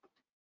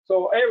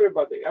 So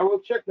everybody, I will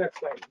check next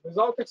time,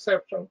 without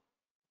exception.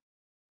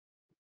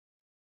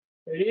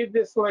 Read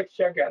this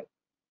lecture again.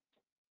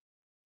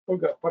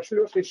 Ольга,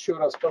 пошлешь еще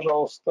раз,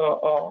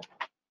 пожалуйста,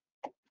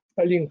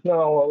 линк на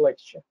our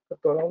lecture,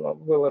 который нам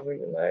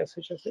выложили на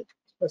SHSAT.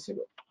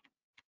 Спасибо.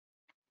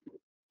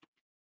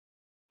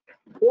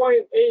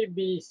 Point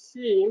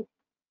ABC,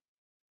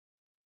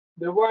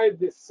 divide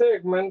the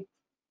segment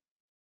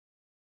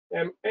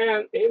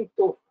MN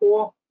into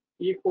 4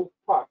 equal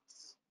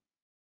parts.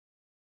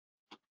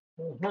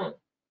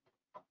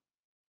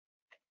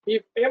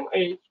 If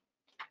MH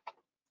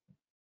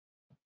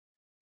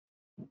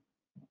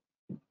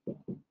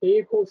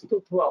equals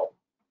to 12,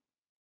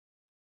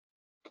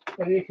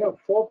 and we have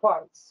 4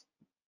 parts,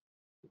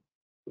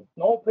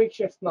 no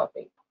pictures,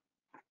 nothing.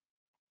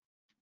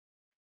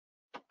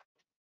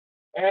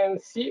 and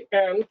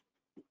Cn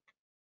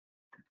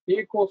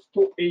equals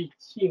to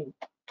 18.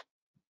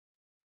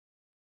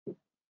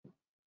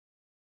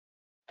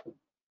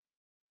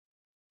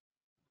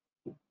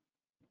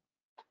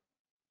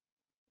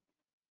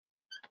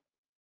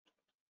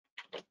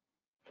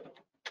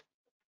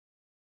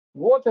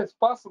 What is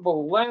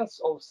possible length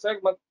of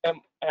segment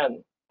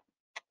MN?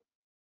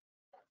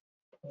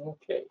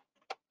 Okay.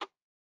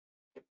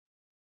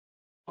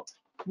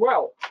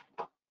 Well,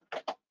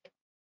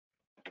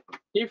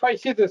 if I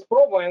see this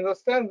problem, I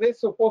understand this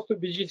is supposed to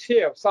be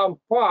GCF, some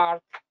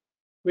part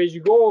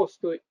which goes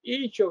to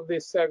each of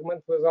these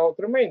segments without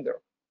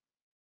remainder.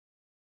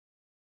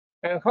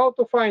 And how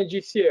to find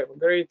GCF,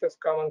 greatest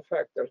common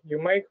factor? You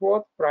make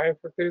what? Prime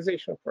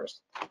factorization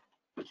first.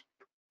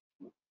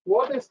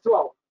 What is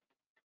 12?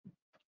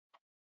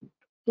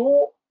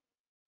 2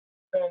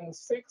 and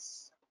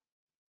 6,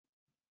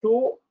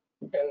 2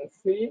 and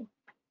 3.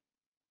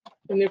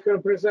 And you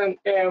can present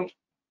M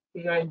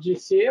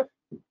GCF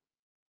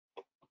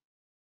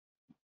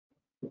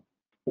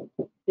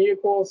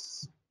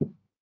equals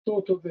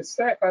 2 to the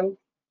second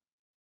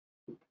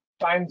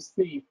times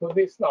 3 for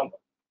this number.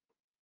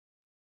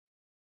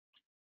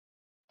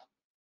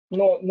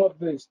 No, not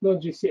this,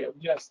 not GCF,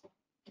 just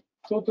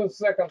 2 to the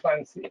second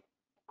times 3.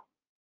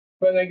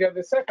 When I get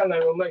the second, I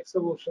will make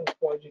solution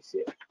for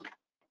GCF.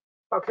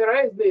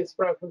 Factorize this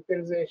prime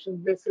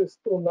factorization. This is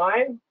 2,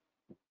 9,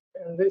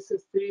 and this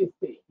is 3,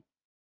 3.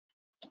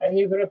 And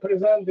you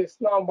represent this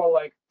number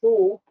like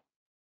 2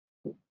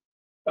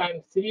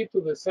 times 3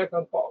 to the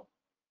second power.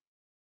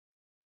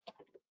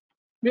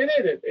 We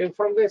did it, and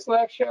from this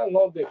lecture,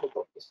 no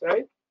difficulties,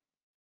 right?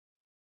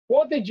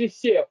 What is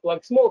GCF?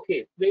 Like small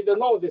kids, they don't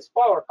know this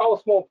power, how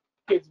small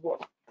kids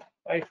work.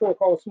 I show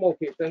how small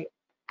kids in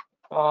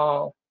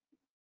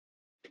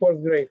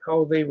fourth grade,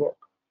 how they work.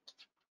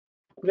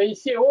 They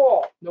say,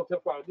 oh, Dr.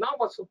 Farber,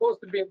 numbers supposed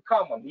to be in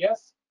common,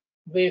 yes?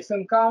 This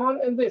in common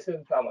and this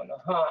in common.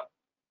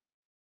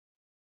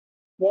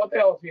 What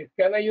else?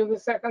 Can I use the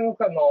second?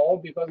 No,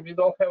 because we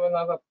don't have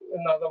another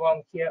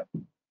one here.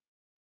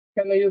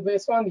 Can I use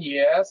this one?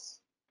 Yes.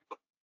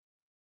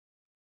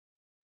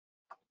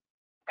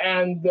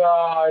 And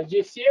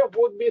GCF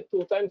would be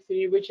 2 times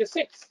 3, which is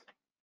 6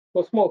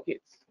 for small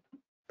kids.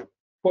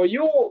 For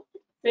you,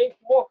 think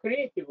more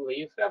creatively.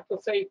 You have to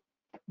say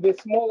the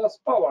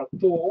smallest power,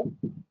 2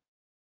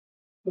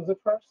 to the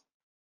first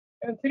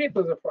and 3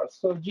 to the first.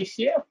 So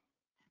GCF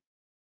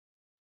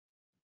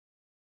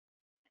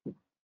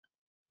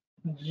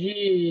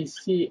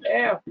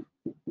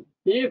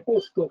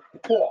equals to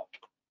 4.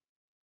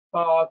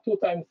 2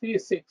 times 3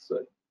 is 6.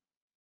 Sorry.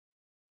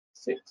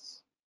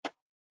 6.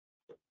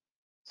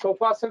 So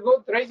far, so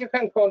good. Raise your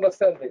hand to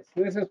understand this.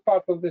 This is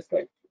part of this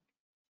lecture.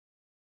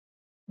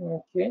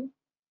 Okay.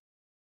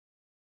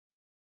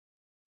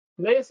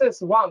 This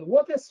is 1.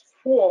 What is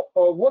 4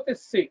 or what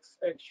is 6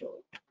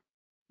 actually?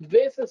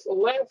 This is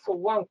length of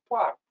one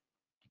part.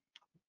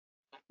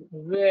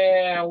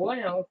 The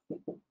length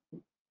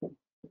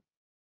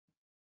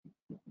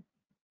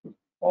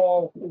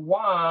of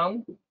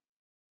one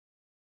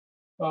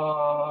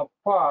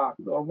part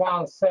or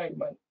one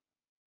segment,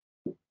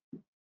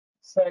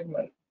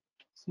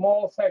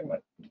 small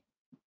segment.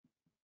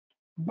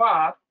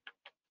 But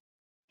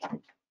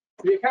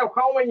we have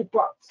how many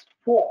parts?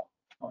 4.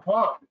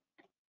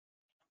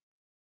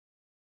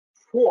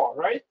 4,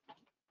 right?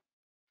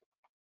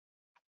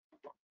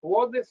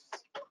 What is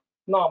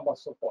number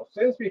suppose?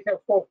 Since we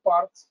have 4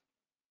 parts,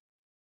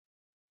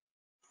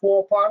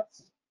 4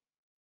 parts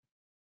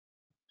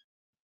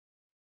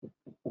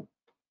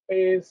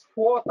is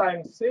 4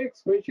 times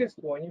 6, which is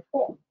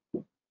 24.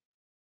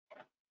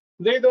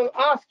 They don't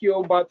ask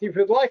you, but if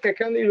you'd like, I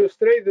can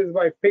illustrate this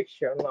by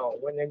picture now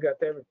when you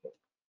got everything.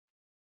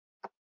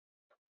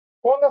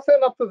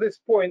 Understand up to this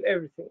point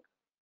everything.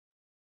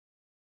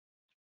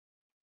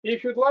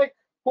 If you'd like,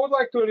 who would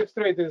like to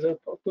illustrate this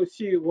to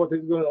see what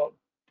is going on?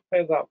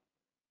 Hands up.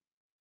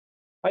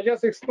 I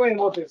just explained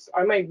what is.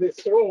 I make this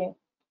room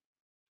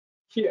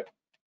here.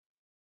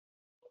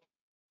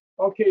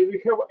 Okay,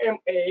 we have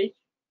MA.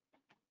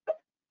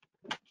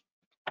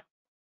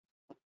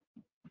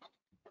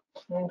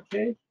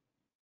 Okay.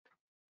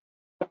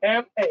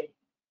 MA.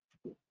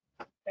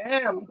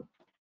 M.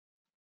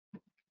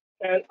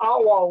 And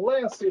our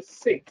length is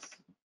 6.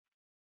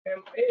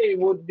 MA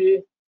would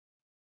be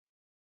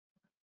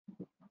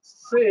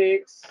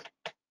 6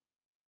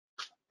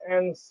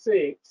 and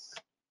 6,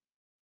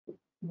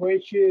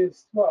 which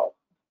is 12.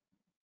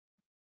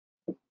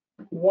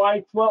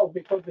 Why 12?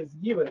 Because it's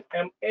given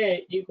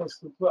MA equals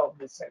to 12,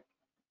 the same.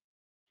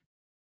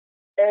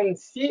 And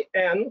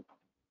CN,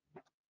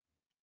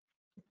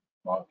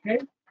 okay,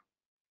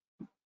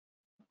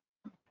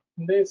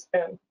 this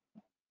N.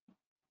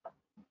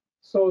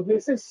 So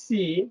this is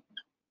C,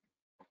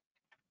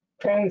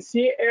 and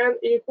Cn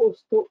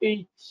equals to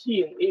 18.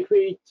 If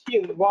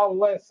 18, one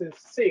length is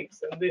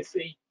 6, and this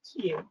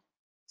 18,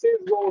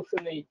 6 goes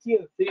in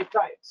 18 3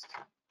 times.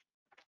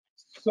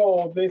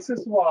 So this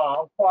is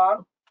one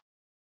part,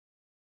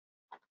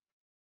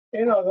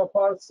 another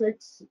part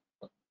 6,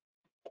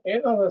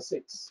 another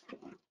 6.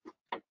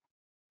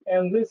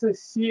 And this is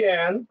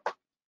Cn,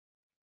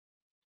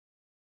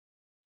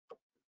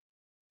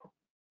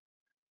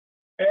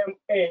 Ma,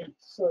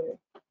 sorry,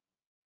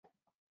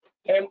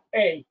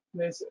 Ma,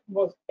 this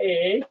was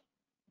A.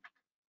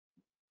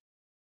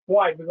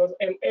 Why? Because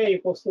Ma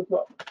equals to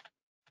 12.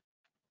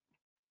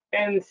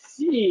 And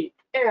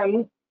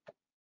Cn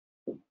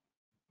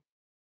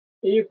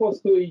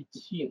equals to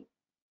 18.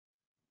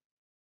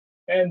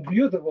 And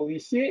beautiful, you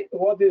see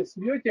what is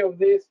beauty of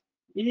this?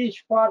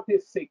 Each part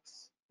is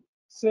 6.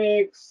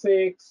 6,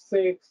 6,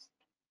 6.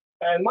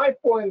 And my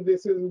point,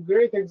 this is a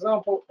great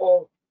example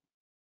of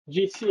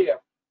GCF.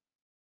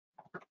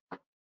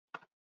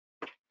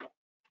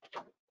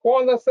 Who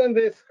understand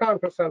this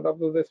 100% up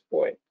to this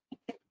point?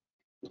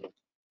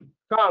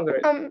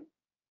 100.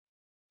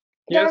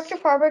 Yes,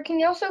 Dr. Farber, can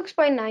you also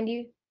explain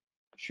 90?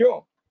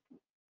 sure.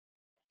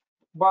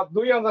 But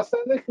do you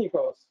understand this,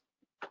 Nicholas?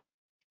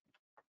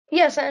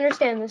 Yes, I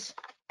understand this.